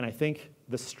value. And I think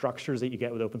the structures that you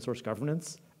get with open source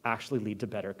governance actually lead to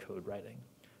better code writing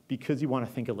because you want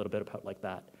to think a little bit about like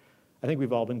that. I think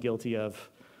we've all been guilty of,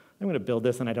 I'm going to build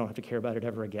this and I don't have to care about it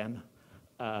ever again.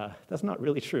 That's not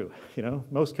really true.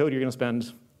 Most code you're going to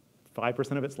spend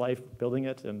 5% of its life building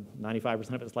it and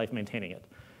 95% of its life maintaining it.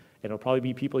 And it'll probably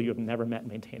be people you have never met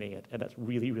maintaining it, and that's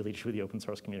really, really true of the open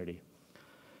source community.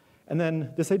 And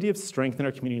then this idea of strength in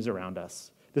our communities around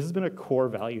us. This has been a core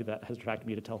value that has attracted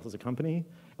me to TELUS as a company.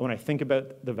 And when I think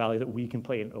about the value that we can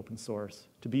play in open source,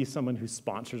 to be someone who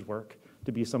sponsors work,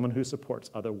 to be someone who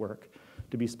supports other work,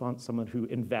 to be someone who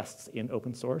invests in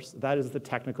open source, that is the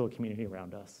technical community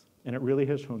around us. And it really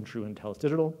has shown true in TELUS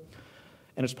Digital.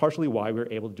 And it's partially why we're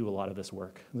able to do a lot of this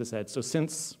work. As I said, so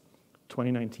since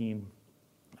 2019,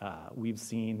 we've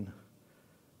seen,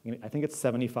 I think it's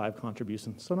 75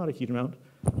 contributions, so not a huge amount,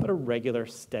 but a regular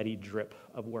steady drip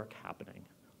of work happening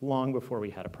long before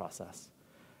we had a process.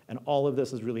 And all of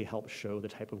this has really helped show the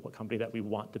type of company that we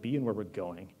want to be and where we're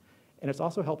going. And it's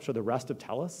also helped show the rest of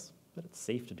TELUS that it's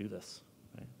safe to do this,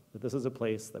 right? That this is a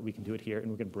place that we can do it here and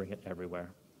we can bring it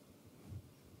everywhere.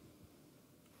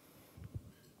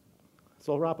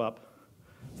 So I'll wrap up.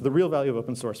 So the real value of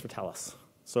open source for TELUS.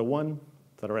 So one,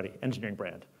 said already, engineering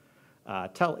brand.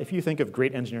 If you think of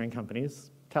great engineering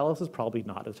companies, TELUS is probably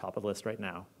not at the top of the list right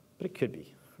now, but it could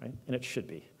be, right? And it should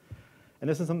be. And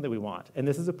this is something that we want. And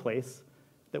this is a place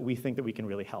that we think that we can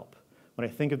really help. When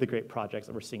I think of the great projects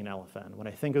that we're seeing in LFN, when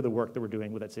I think of the work that we're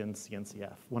doing that's in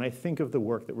CNCF, when I think of the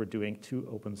work that we're doing to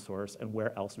open source and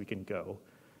where else we can go,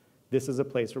 this is a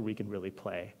place where we can really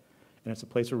play. And it's a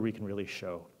place where we can really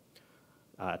show.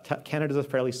 Canada is a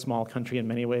fairly small country in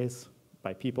many ways,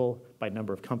 by people, by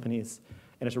number of companies,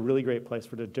 and it's a really great place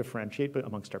for to differentiate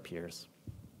amongst our peers.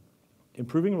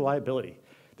 Improving reliability.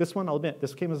 This one, I'll admit,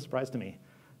 this came as a surprise to me.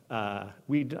 I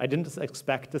didn't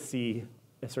expect to see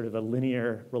a sort of a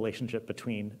linear relationship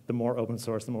between the more open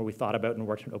source, the more we thought about and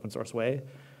worked in an open source way,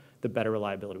 the better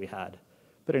reliability we had.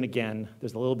 But then again,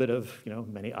 there's a little bit of,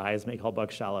 many eyes make all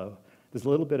bugs shallow. There's a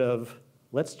little bit of,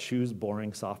 let's choose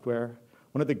boring software.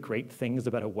 One of the great things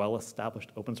about a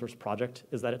well-established open source project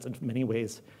is that it's in many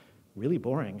ways really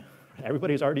boring.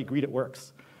 Everybody's already agreed it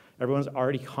works. Everyone's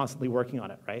already constantly working on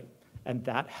it, right? And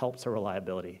that helps our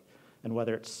reliability. And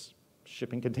whether it's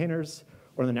shipping containers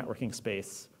or in the networking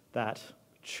space, that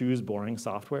choose boring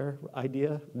software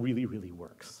idea really, really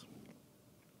works.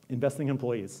 Investing in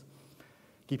employees.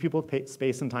 Give people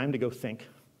space and time to go think,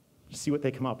 see what they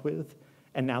come up with,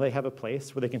 and now they have a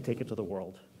place where they can take it to the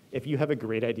world. If you have a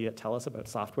great idea to tell us about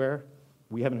software,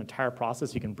 we have an entire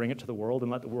process. You can bring it to the world and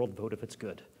let the world vote if it's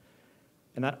good.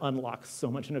 And that unlocks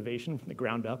so much innovation from the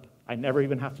ground up. I never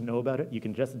even have to know about it. You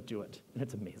can just do it, and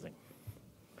it's amazing.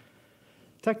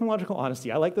 Technological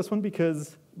honesty. I like this one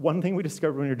because one thing we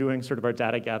discovered when you're doing sort of our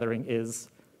data gathering is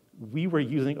we were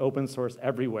using open source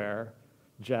everywhere,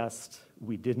 just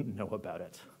we didn't know about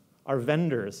it. Our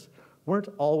vendors weren't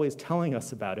always telling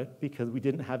us about it because we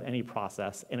didn't have any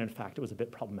process, and in fact, it was a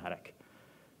bit problematic.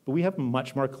 But we have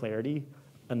much more clarity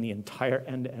on the entire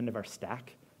end-to-end of our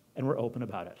stack, and we're open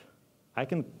about it. I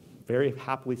can very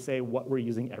happily say what we're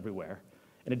using everywhere.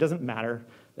 And it doesn't matter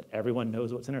that everyone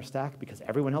knows what's in our stack because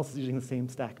everyone else is using the same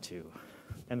stack too.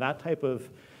 And that type of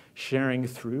sharing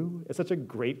through is such a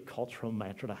great cultural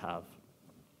mantra to have.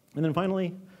 And then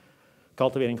finally,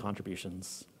 cultivating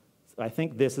contributions. I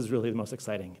think this is really the most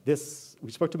exciting.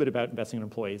 We spoke a bit about investing in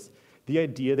employees. The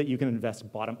idea that you can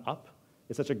invest bottom up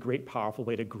is such a great, powerful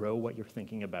way to grow what you're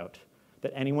thinking about,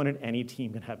 that anyone in any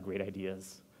team can have great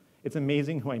ideas. It's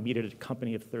amazing who I meet at a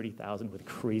company of 30,000 with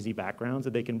crazy backgrounds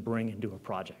that they can bring into a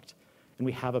project. And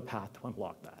we have a path to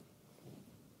unlock that.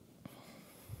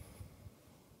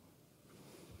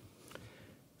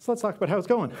 So let's talk about how it's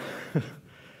going.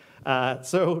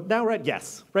 So now we're at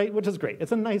yes, right? Which is great.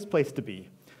 It's a nice place to be.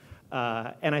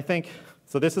 And I think,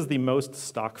 so this is the most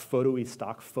stock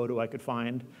photo I could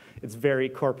find. It's very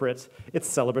corporate, it's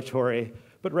celebratory,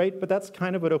 but that's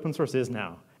kind of what open source is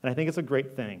now. And I think it's a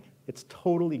great thing. It's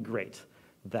totally great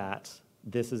that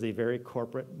this is a very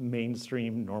corporate,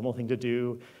 mainstream, normal thing to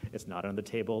do. It's not on the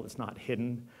table, it's not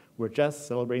hidden. We're just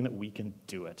celebrating that we can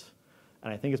do it.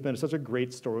 And I think it's been such a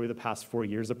great story the past 4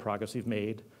 years of progress we've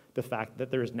made, the fact that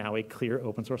there is now a clear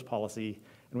open source policy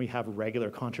and we have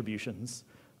regular contributions.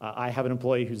 I have an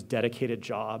employee whose dedicated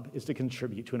job is to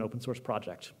contribute to an open source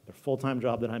project, their full-time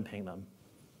job that I'm paying them.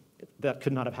 That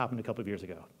could not have happened a couple of years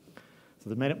ago.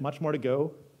 So there's much more to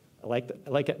go. I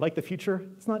like the future.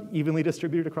 It's not evenly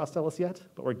distributed across TELUS yet,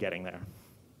 but we're getting there.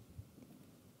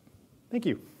 Thank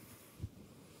you.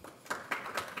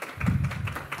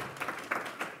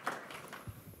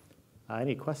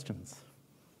 Any questions?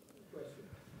 Question.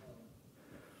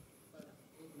 About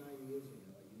 8, 9 years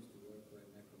ago, I used to work for a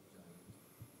network giant,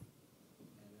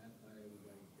 and I thought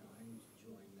everybody dying to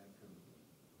join that company.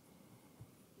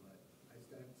 But I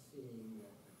started seeing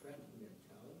that attracting their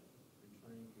talent and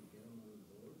trying to get them on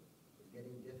board was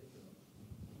getting difficult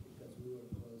because we were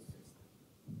a closed system.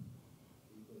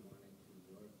 People wanted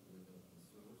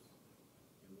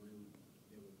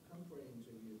come for an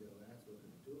interview, they'll ask what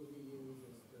kind of tool we use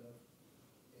and stuff,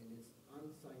 and it's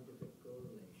unscientific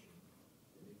correlation.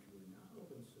 And if you're not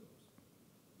open source,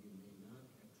 you may not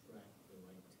attract the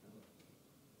right talent.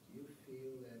 Do you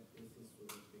feel that this is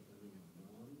sort of becoming a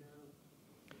norm now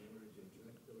in order to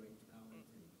attract the right talent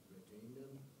and retain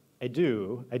them? I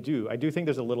do think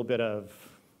there's a little bit of,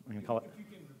 I'm going to call it. If you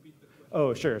can repeat the question.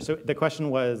 Oh, sure. So the question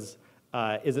was,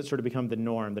 is it sort of become the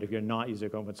norm that if you're not using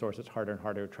open source, it's harder and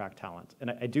harder to attract talent?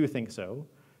 And I do think so.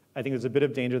 I think there's a bit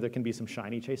of danger there can be some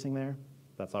shiny chasing there.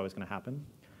 That's always going to happen.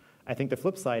 I think the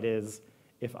flip side is,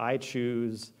 if I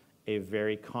choose a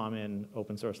very common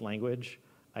open source language,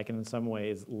 I can in some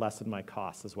ways lessen my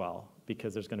costs as well,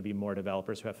 because there's going to be more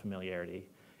developers who have familiarity.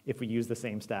 If we use the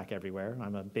same stack everywhere,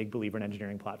 I'm a big believer in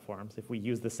engineering platforms. If we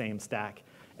use the same stack,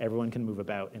 everyone can move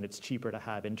about, and it's cheaper to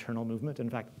have internal movement. In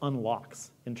fact,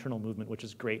 unlocks internal movement, which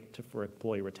is great for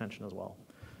employee retention as well.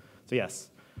 So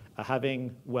yes,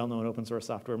 having well-known open source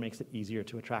software makes it easier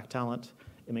to attract talent.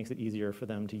 It makes it easier for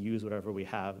them to use whatever we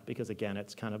have, because again,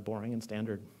 it's kind of boring and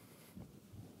standard.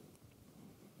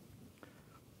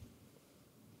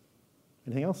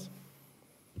 Anything else?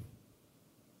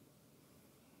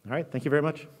 All right, thank you very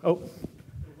much. Oh.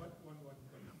 So one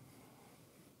question.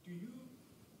 Do you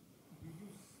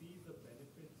see the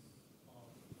benefits of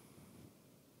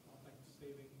like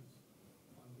savings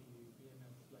on the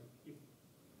VMS?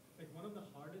 Like one of the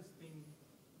hardest things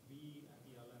we at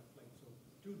ELF, like so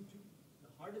two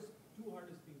hardest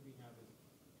things we have is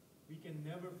we can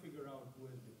never figure out who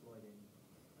has deployed any,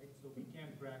 right? So we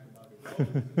can't brag about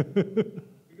it.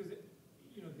 Because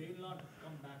they'll not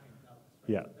come back and tell us,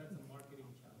 right? Yeah. So that's a marketing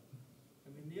challenge.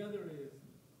 And then the other is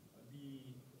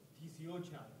the TCO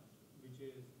challenge, which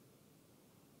is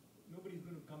nobody's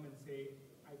going to come and say,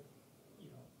 I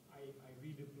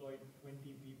redeployed 20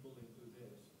 people into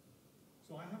this.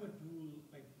 So I have a tool,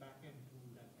 like back-end tool,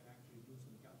 that can actually do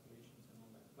some calculations and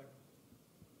all that. But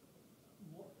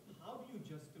how do you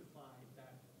justify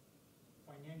that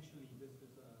financially this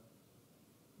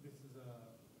is a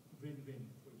win-win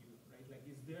for you, right? Like,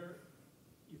 is there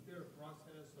a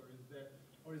process,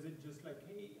 or is it just like,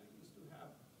 hey, I used to have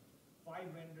 5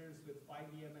 vendors with 5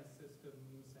 EMS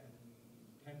systems and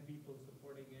 10 people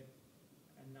supporting it,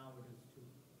 and now it is 2?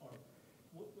 Or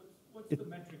what's the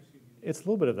metrics you use? It's a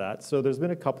little bit of that. So there's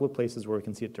been a couple of places where we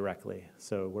can see it directly.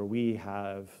 So where we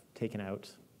have taken out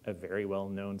a very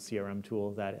well-known CRM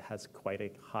tool that has quite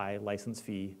a high license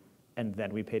fee, and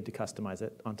then we paid to customize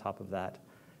it on top of that.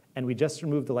 And we just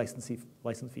removed the license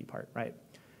fee part, right?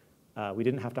 We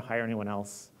didn't have to hire anyone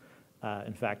else.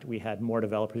 In fact, we had more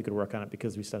developers who could work on it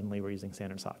because we suddenly were using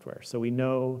standard software. So we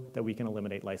know that we can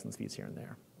eliminate license fees here and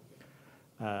there.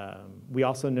 We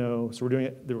also know, so we're doing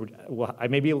it, well, I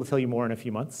may be able to tell you more in a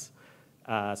few months.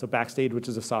 So Backstage, which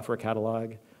is a software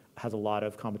catalog, has a lot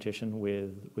of competition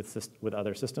with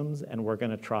other systems, and we're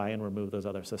going to try and remove those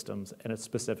other systems. And it's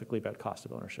specifically about cost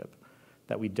of ownership,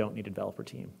 that we don't need a developer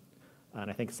team. And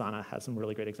I think Sana has some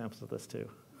really great examples of this too. You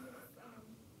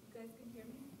guys can hear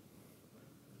me?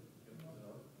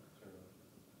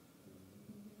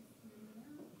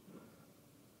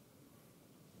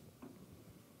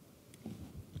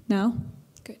 Now?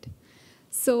 Good.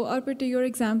 So, Arpit, to your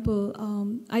example,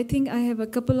 I think I have a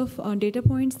couple of data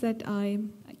points that I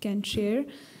can share.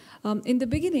 In the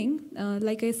beginning,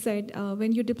 like I said,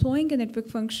 when you're deploying a network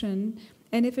function,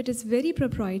 and if it is very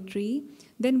proprietary,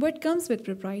 then what comes with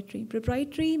proprietary?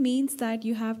 Proprietary means that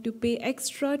you have to pay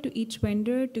extra to each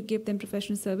vendor to give them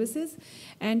professional services.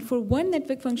 And for one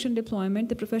network function deployment,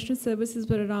 the professional services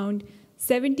were around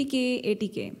 70K,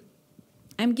 80K.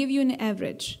 I'm giving you an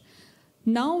average.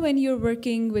 Now, when you're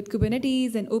working with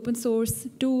Kubernetes and open source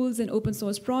tools and open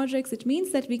source projects, it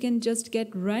means that we can just get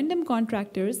random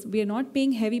contractors. We are not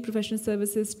paying heavy professional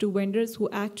services to vendors who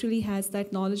actually has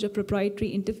that knowledge of proprietary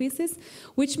interfaces,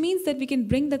 which means that we can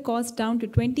bring the cost down to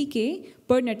 20K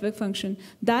per network function.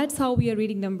 That's how we are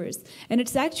reading numbers. And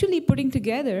it's actually putting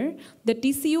together the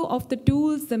TCO of the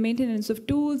tools, the maintenance of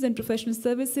tools and professional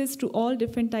services to all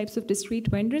different types of discrete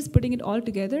vendors, putting it all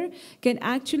together can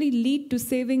actually lead to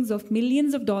savings of millions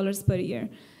of dollars per year.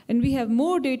 And we have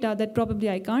more data that probably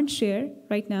I can't share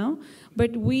right now,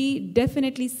 but we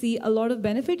definitely see a lot of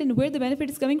benefit. And where the benefit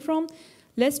is coming from,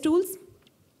 less tools,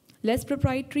 less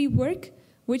proprietary work,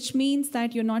 which means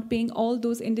that you're not paying all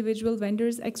those individual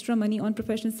vendors extra money on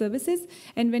professional services.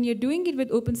 And when you're doing it with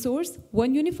open source,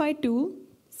 one unified tool,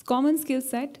 common skill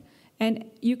set, and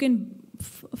you can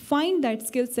find that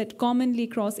skill set commonly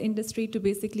across industry to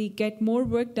basically get more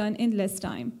work done in less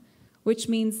time, which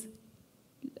means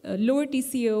lower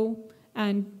TCO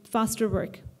and faster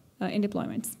work in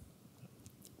deployments.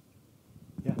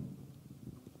 Yeah.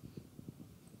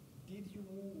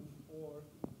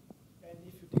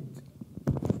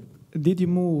 did you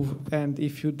move, and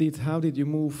if you did, how did you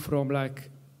move from like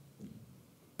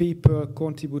people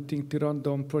contributing to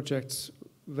random projects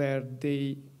where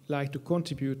they like to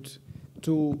contribute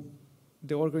to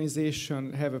the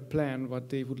organization have a plan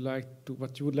what you would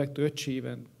like to achieve,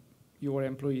 and your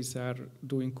employees are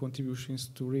doing contributions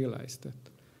to realize that?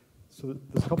 So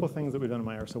there's a couple of things that we've done in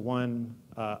my area. So one,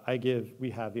 we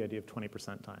have the idea of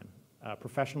 20% time.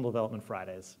 Professional development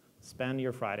Fridays. Spend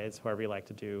your Fridays however you like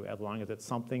to do, as long as it's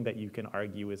something that you can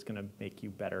argue is going to make you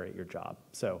better at your job.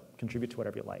 So contribute to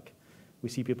whatever you like. We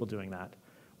see people doing that.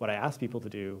 What I ask people to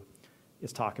do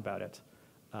is talk about it.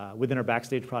 Within our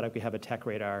Backstage product, we have a tech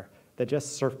radar that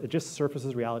just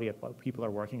surfaces reality of what people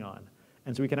are working on.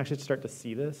 And so we can actually start to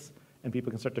see this, and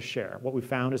people can start to share. What we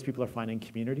found is people are finding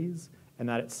communities, and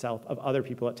that itself, of other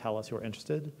people at TELUS who are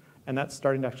interested, and that's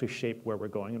starting to actually shape where we're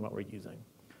going and what we're using.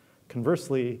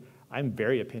 Conversely, I'm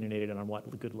very opinionated on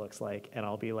what good looks like, and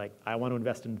I'll be like, I want to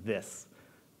invest in this.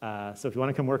 So if you want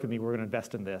to come work with me, we're going to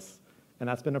invest in this. And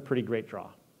that's been a pretty great draw.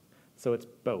 So it's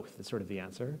both is sort of the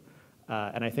answer.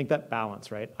 And I think that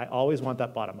balance, right? I always want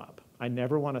that bottom up. I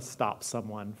never want to stop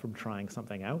someone from trying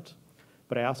something out.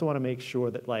 But I also want to make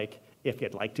sure that, like, if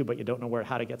you'd like to, but you don't know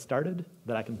how to get started,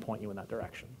 that I can point you in that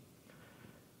direction.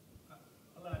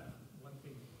 I'll add one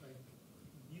thing. Like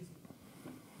these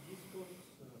folks.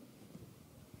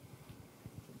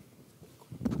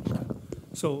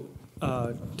 So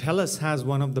TELUS has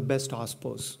one of the best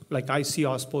OSPOs. Like I see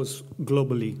OSPOs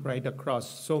globally, right,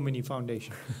 across so many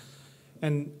foundations.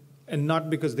 And not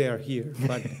because they are here,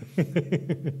 but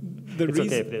the it's reason,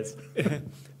 okay if it is.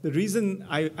 The reason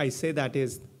I say that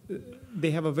is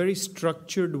they have a very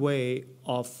structured way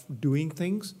of doing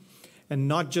things and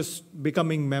not just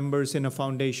becoming members in a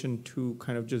foundation to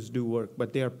kind of just do work,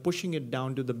 but they are pushing it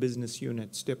down to the business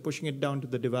units. They're pushing it down to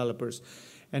the developers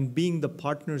and being the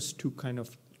partners to kind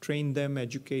of train them,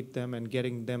 educate them, and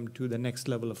getting them to the next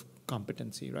level of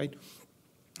competency, right?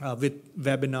 With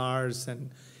webinars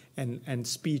and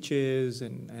speeches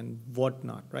and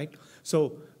whatnot, right?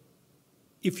 So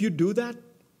if you do that,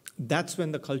 that's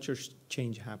when the culture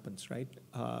change happens, right?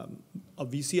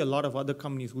 We see a lot of other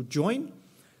companies who join,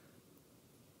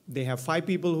 they have 5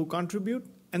 people who contribute,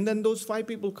 and then those 5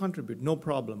 people contribute, no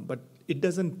problem, but it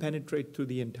doesn't penetrate through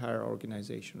the entire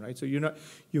organization, right? So you're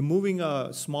moving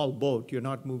a small boat, you're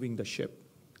not moving the ship.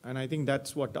 And I think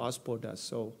that's what OSPO does.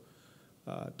 So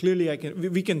clearly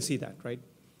we can see that, right?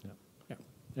 Yeah.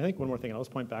 I think one more thing, and I'll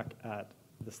just point back at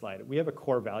the slide. We have a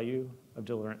core value of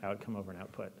delivering outcome over an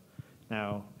output.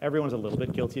 Now, everyone's a little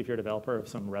bit guilty if you're a developer of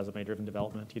some resume-driven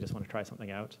development. You just want to try something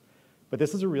out. But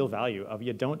this is a real value of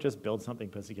you don't just build something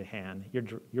because you can.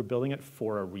 You're building it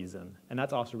for a reason. And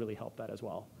that's also really helped that as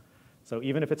well. So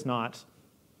even if it's not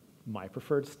my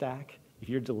preferred stack, if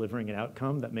you're delivering an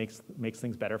outcome that makes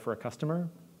things better for a customer,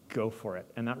 go for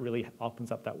it. And that really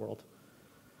opens up that world.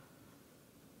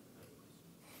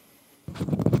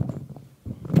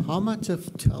 How much of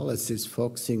TELUS is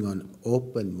focusing on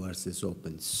open versus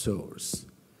open source?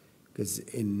 Because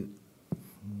in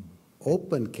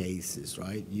open cases,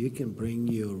 right, you can bring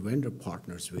your vendor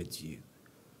partners with you,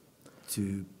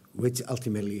 which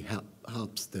ultimately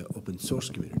helps the open source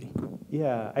community.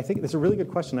 Yeah, I think that's a really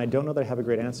good question. I don't know that I have a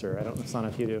great answer. I don't know, Sana,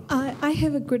 if you do. I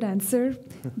have a good answer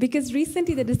because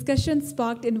recently the discussion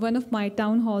sparked in one of my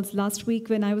town halls last week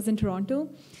when I was in Toronto,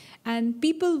 and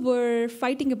people were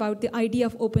fighting about the idea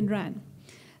of Open RAN.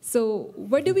 So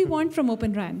what do we want from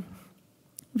Open RAN?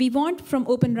 We want from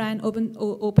Open RAN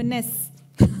openness.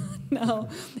 Now,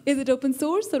 is it open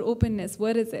source or openness?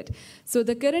 What is it? So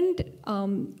the current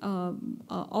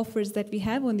offers that we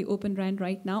have on the Open RAN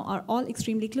right now are all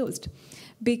extremely closed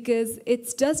because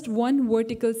it's just one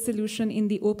vertical solution in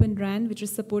the Open RAN, which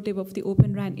is supportive of the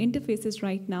Open RAN interfaces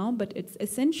right now, but it's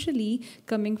essentially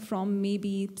coming from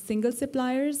maybe single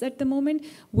suppliers at the moment,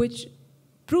 which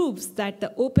proves that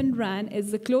the Open RAN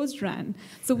is a closed RAN.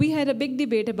 So we had a big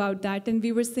debate about that, and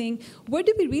we were saying, what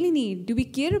do we really need? Do we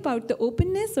care about the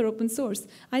openness or open source?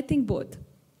 I think both.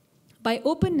 By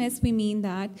openness, we mean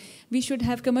that we should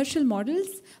have commercial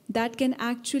models that can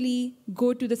actually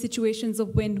go to the situations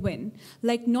of win-win,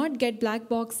 like not get black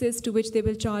boxes to which they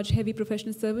will charge heavy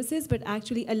professional services, but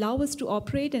actually allow us to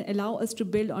operate and allow us to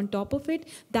build on top of it.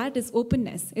 That is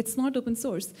openness. It's not open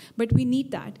source, but we need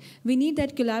that. We need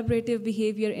that collaborative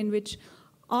behavior in which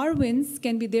our wins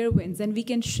can be their wins, and we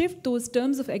can shift those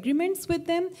terms of agreements with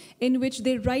them in which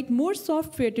they write more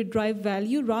software to drive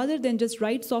value rather than just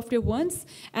write software once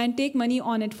and take money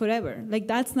on it forever. Like,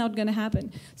 that's not going to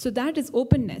happen. So that is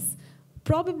openness.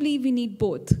 Probably we need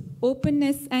both,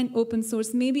 openness and open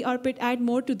source. Maybe Arpit add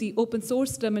more to the open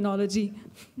source terminology.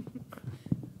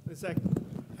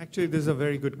 Actually, this is a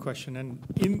very good question,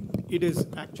 and it is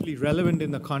actually relevant in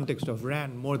the context of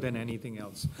RAN more than anything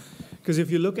else. Because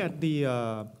if you look at the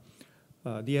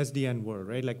SDN world,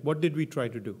 right? Like, what did we try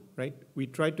to do, right? We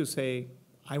tried to say,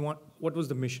 what was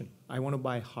the mission? I want to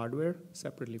buy hardware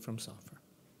separately from software.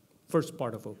 First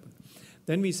part of open.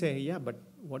 Then we say, yeah, but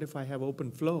what if I have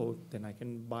open flow? Then I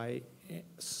can buy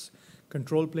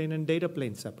control plane and data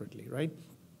plane separately, right?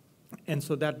 And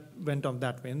so that went on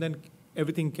that way. And then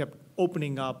everything kept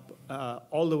opening up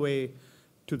all the way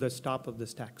to the top of the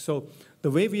stack. So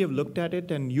the way we have looked at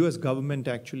it, and US government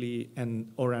actually,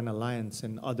 and ORAN Alliance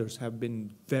and others have been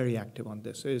very active on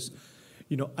this, is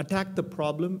attack the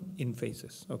problem in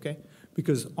phases, okay?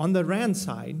 Because on the RAN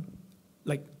side,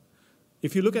 like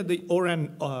if you look at the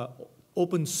ORAN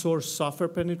open source software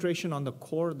penetration on the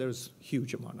core, there's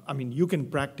huge amount. I mean, you can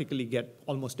practically get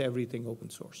almost everything open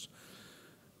source.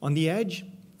 On the edge,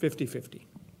 50-50,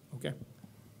 okay?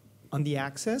 On the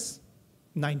access,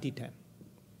 90-10,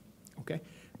 okay?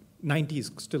 90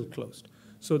 is still closed.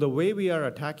 So the way we are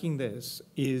attacking this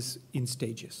is in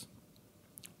stages.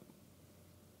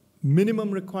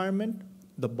 Minimum requirement,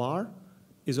 the bar,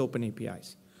 is open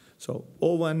APIs. So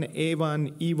O1,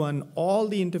 A1, E1, all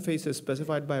the interfaces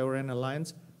specified by ORAN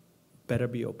Alliance better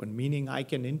be open, meaning I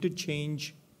can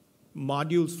interchange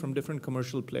modules from different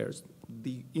commercial players.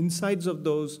 The insides of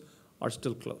those are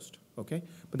still closed, okay?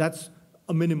 But that's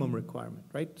a minimum requirement,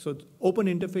 right? So open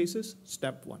interfaces,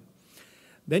 step one.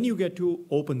 Then you get to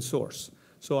open source.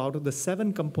 So out of the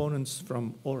 7 components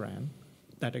from ORAN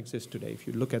that exist today, if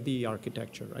you look at the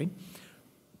architecture, right?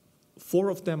 4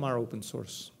 of them are open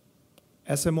source.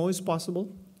 SMO is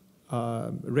possible,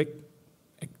 RIC,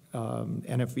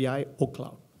 NFVI,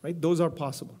 OCloud, right? Those are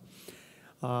possible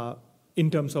in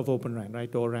terms of Open RAN,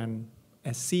 right? ORAN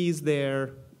SC is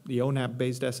there, the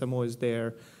ONAP-based SMO is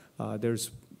there, there's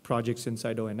projects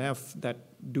inside ONF that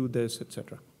do this, et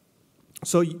cetera.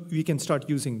 So we can start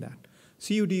using that.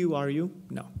 CUDU, RU,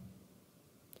 no,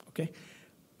 okay?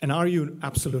 And RU,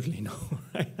 absolutely no,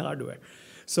 right? Hardware.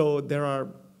 So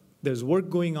there's work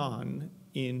going on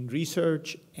in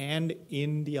research and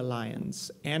in the Alliance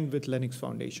and with Linux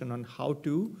Foundation on how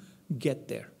to get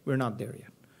there. We're not there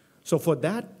yet. So for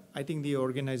that, I think the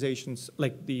organizations,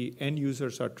 like the end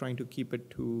users, are trying to keep it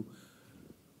to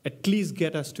at least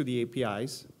get us to the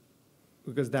APIs,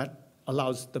 because that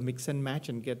allows the mix and match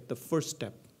and get the first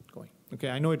step going. Okay,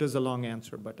 I know it is a long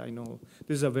answer, but I know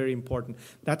this is a very important.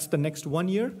 That's the next 1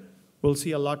 year. We'll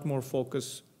see a lot more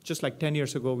focus. Just like 10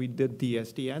 years ago, we did the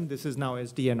SDN. This is now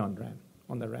SDN on RAN,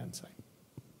 on the RAN side.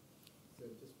 So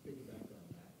just piggyback on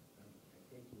that, I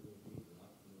think you will need a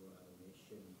lot more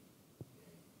automation and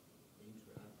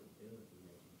interoperability as you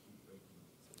keep breaking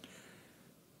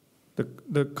this.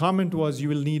 The comment was you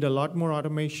will need a lot more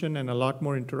automation and a lot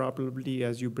more interoperability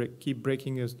as you keep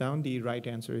breaking this down. The right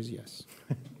answer is yes.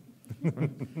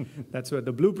 That's where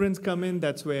the blueprints come in.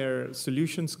 That's where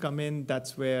solutions come in.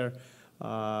 That's where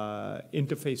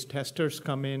interface testers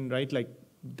come in, right? Like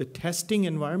the testing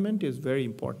environment is very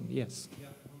important, yes. Yeah,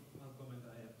 one comment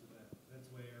I have to that. That's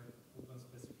where open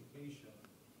specification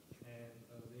and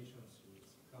validation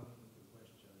suites come into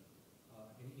question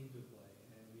and into play.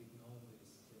 And we've known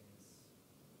this since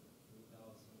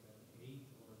 2008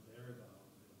 or thereabout.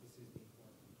 This is the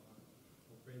important part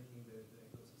of breaking the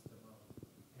ecosystem up.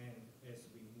 And as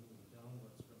we move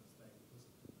downwards from the stack, because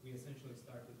we essentially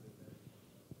started with the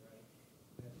right?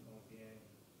 Then OVN,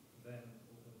 then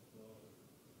open flow.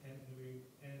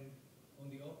 And on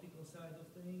the optical side of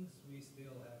things, we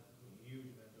still have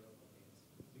huge vendor opinions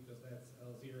because that's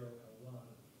L0, L1,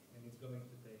 and it's going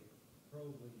to take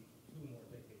probably 2 more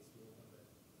decades to open that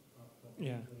up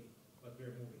completely, but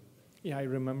we're moving there. Yeah, I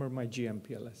remember my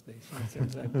GMPLS days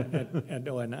at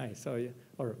ONI, so yeah,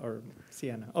 or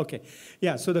Sienna. Okay,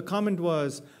 yeah, so the comment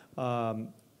was,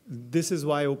 this is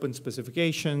why open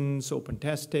specifications, open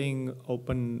testing,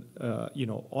 open,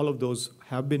 all of those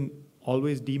have been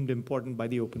always deemed important by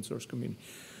the open source community.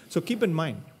 So keep in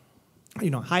mind,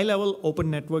 high level open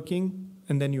networking,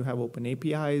 and then you have open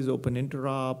APIs, open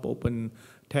interop, open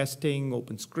testing,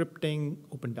 open scripting,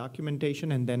 open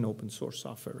documentation, and then open source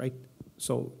software, right?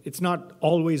 So it's not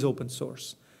always open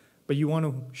source, but you want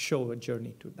to show a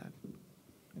journey to that.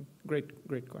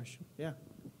 Great question, yeah.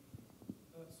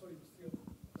 Sorry, still.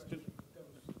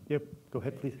 Yep, go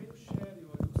ahead, please. Can you share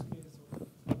your use case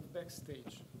of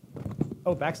Backstage?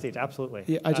 Oh, Backstage, absolutely.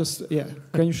 Yeah,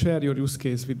 Can you share your use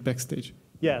case with Backstage?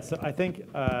 Yeah, so I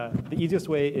think the easiest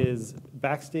way is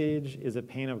Backstage is a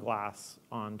pane of glass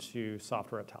onto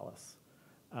software at TELUS.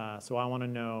 So I want to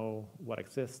know what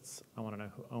exists. I want to know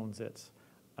who owns it.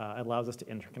 It allows us to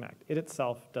interconnect. It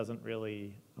itself doesn't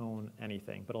really own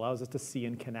anything, but allows us to see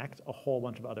and connect a whole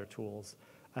bunch of other tools.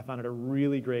 I found it a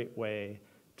really great way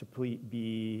to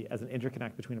be as an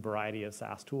interconnect between a variety of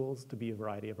SaaS tools to be a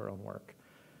variety of our own work.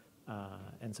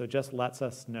 And so it just lets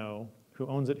us know who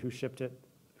owns it, who shipped it,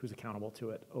 who's accountable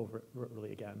to it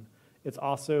really again. It's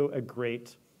also a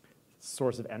great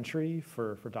source of entry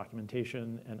for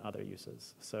documentation and other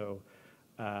uses. So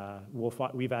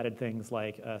we've added things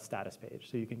like a status page,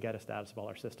 so you can get a status of all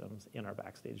our systems in our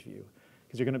Backstage view,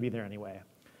 because you're going to be there anyway.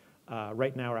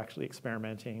 Right now, we're actually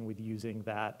experimenting with using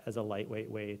that as a lightweight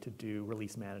way to do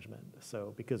release management.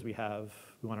 So because we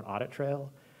want an audit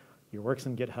trail, your work's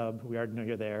in GitHub, we already know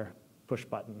you're there, push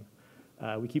button.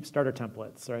 We keep starter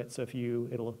templates, right? So if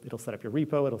it'll set up your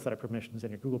repo, it'll set up permissions in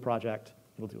your Google project,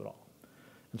 it'll do it all.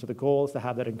 And so the goal is to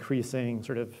have that increasing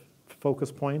sort of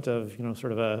focus point of,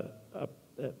 sort of a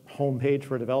home page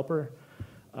for a developer.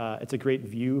 It's a great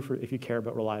view for if you care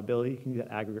about reliability. You can do that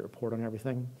aggregate report on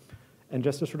everything. And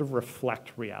just to sort of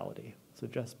reflect reality. So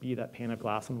just be that pane of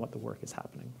glass on what the work is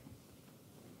happening.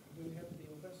 Do you have the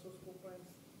open source programs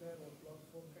there or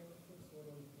platform kind of things? Or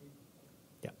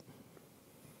Yeah.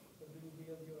 so do you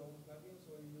build your own plugins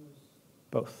or you use?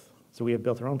 Both. So we have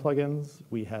built our own plugins.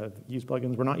 We have used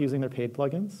plugins. We're not using their paid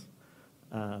plugins,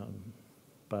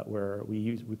 but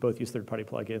we both use third-party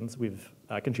plugins. We've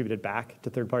contributed back to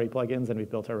third-party plugins, and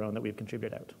we've built our own that we've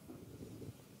contributed out.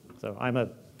 So I'm a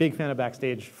big fan of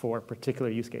Backstage for particular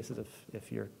use cases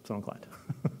if you're so inclined.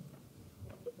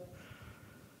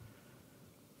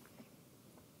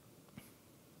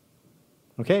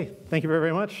 Okay, thank you very,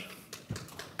 very much.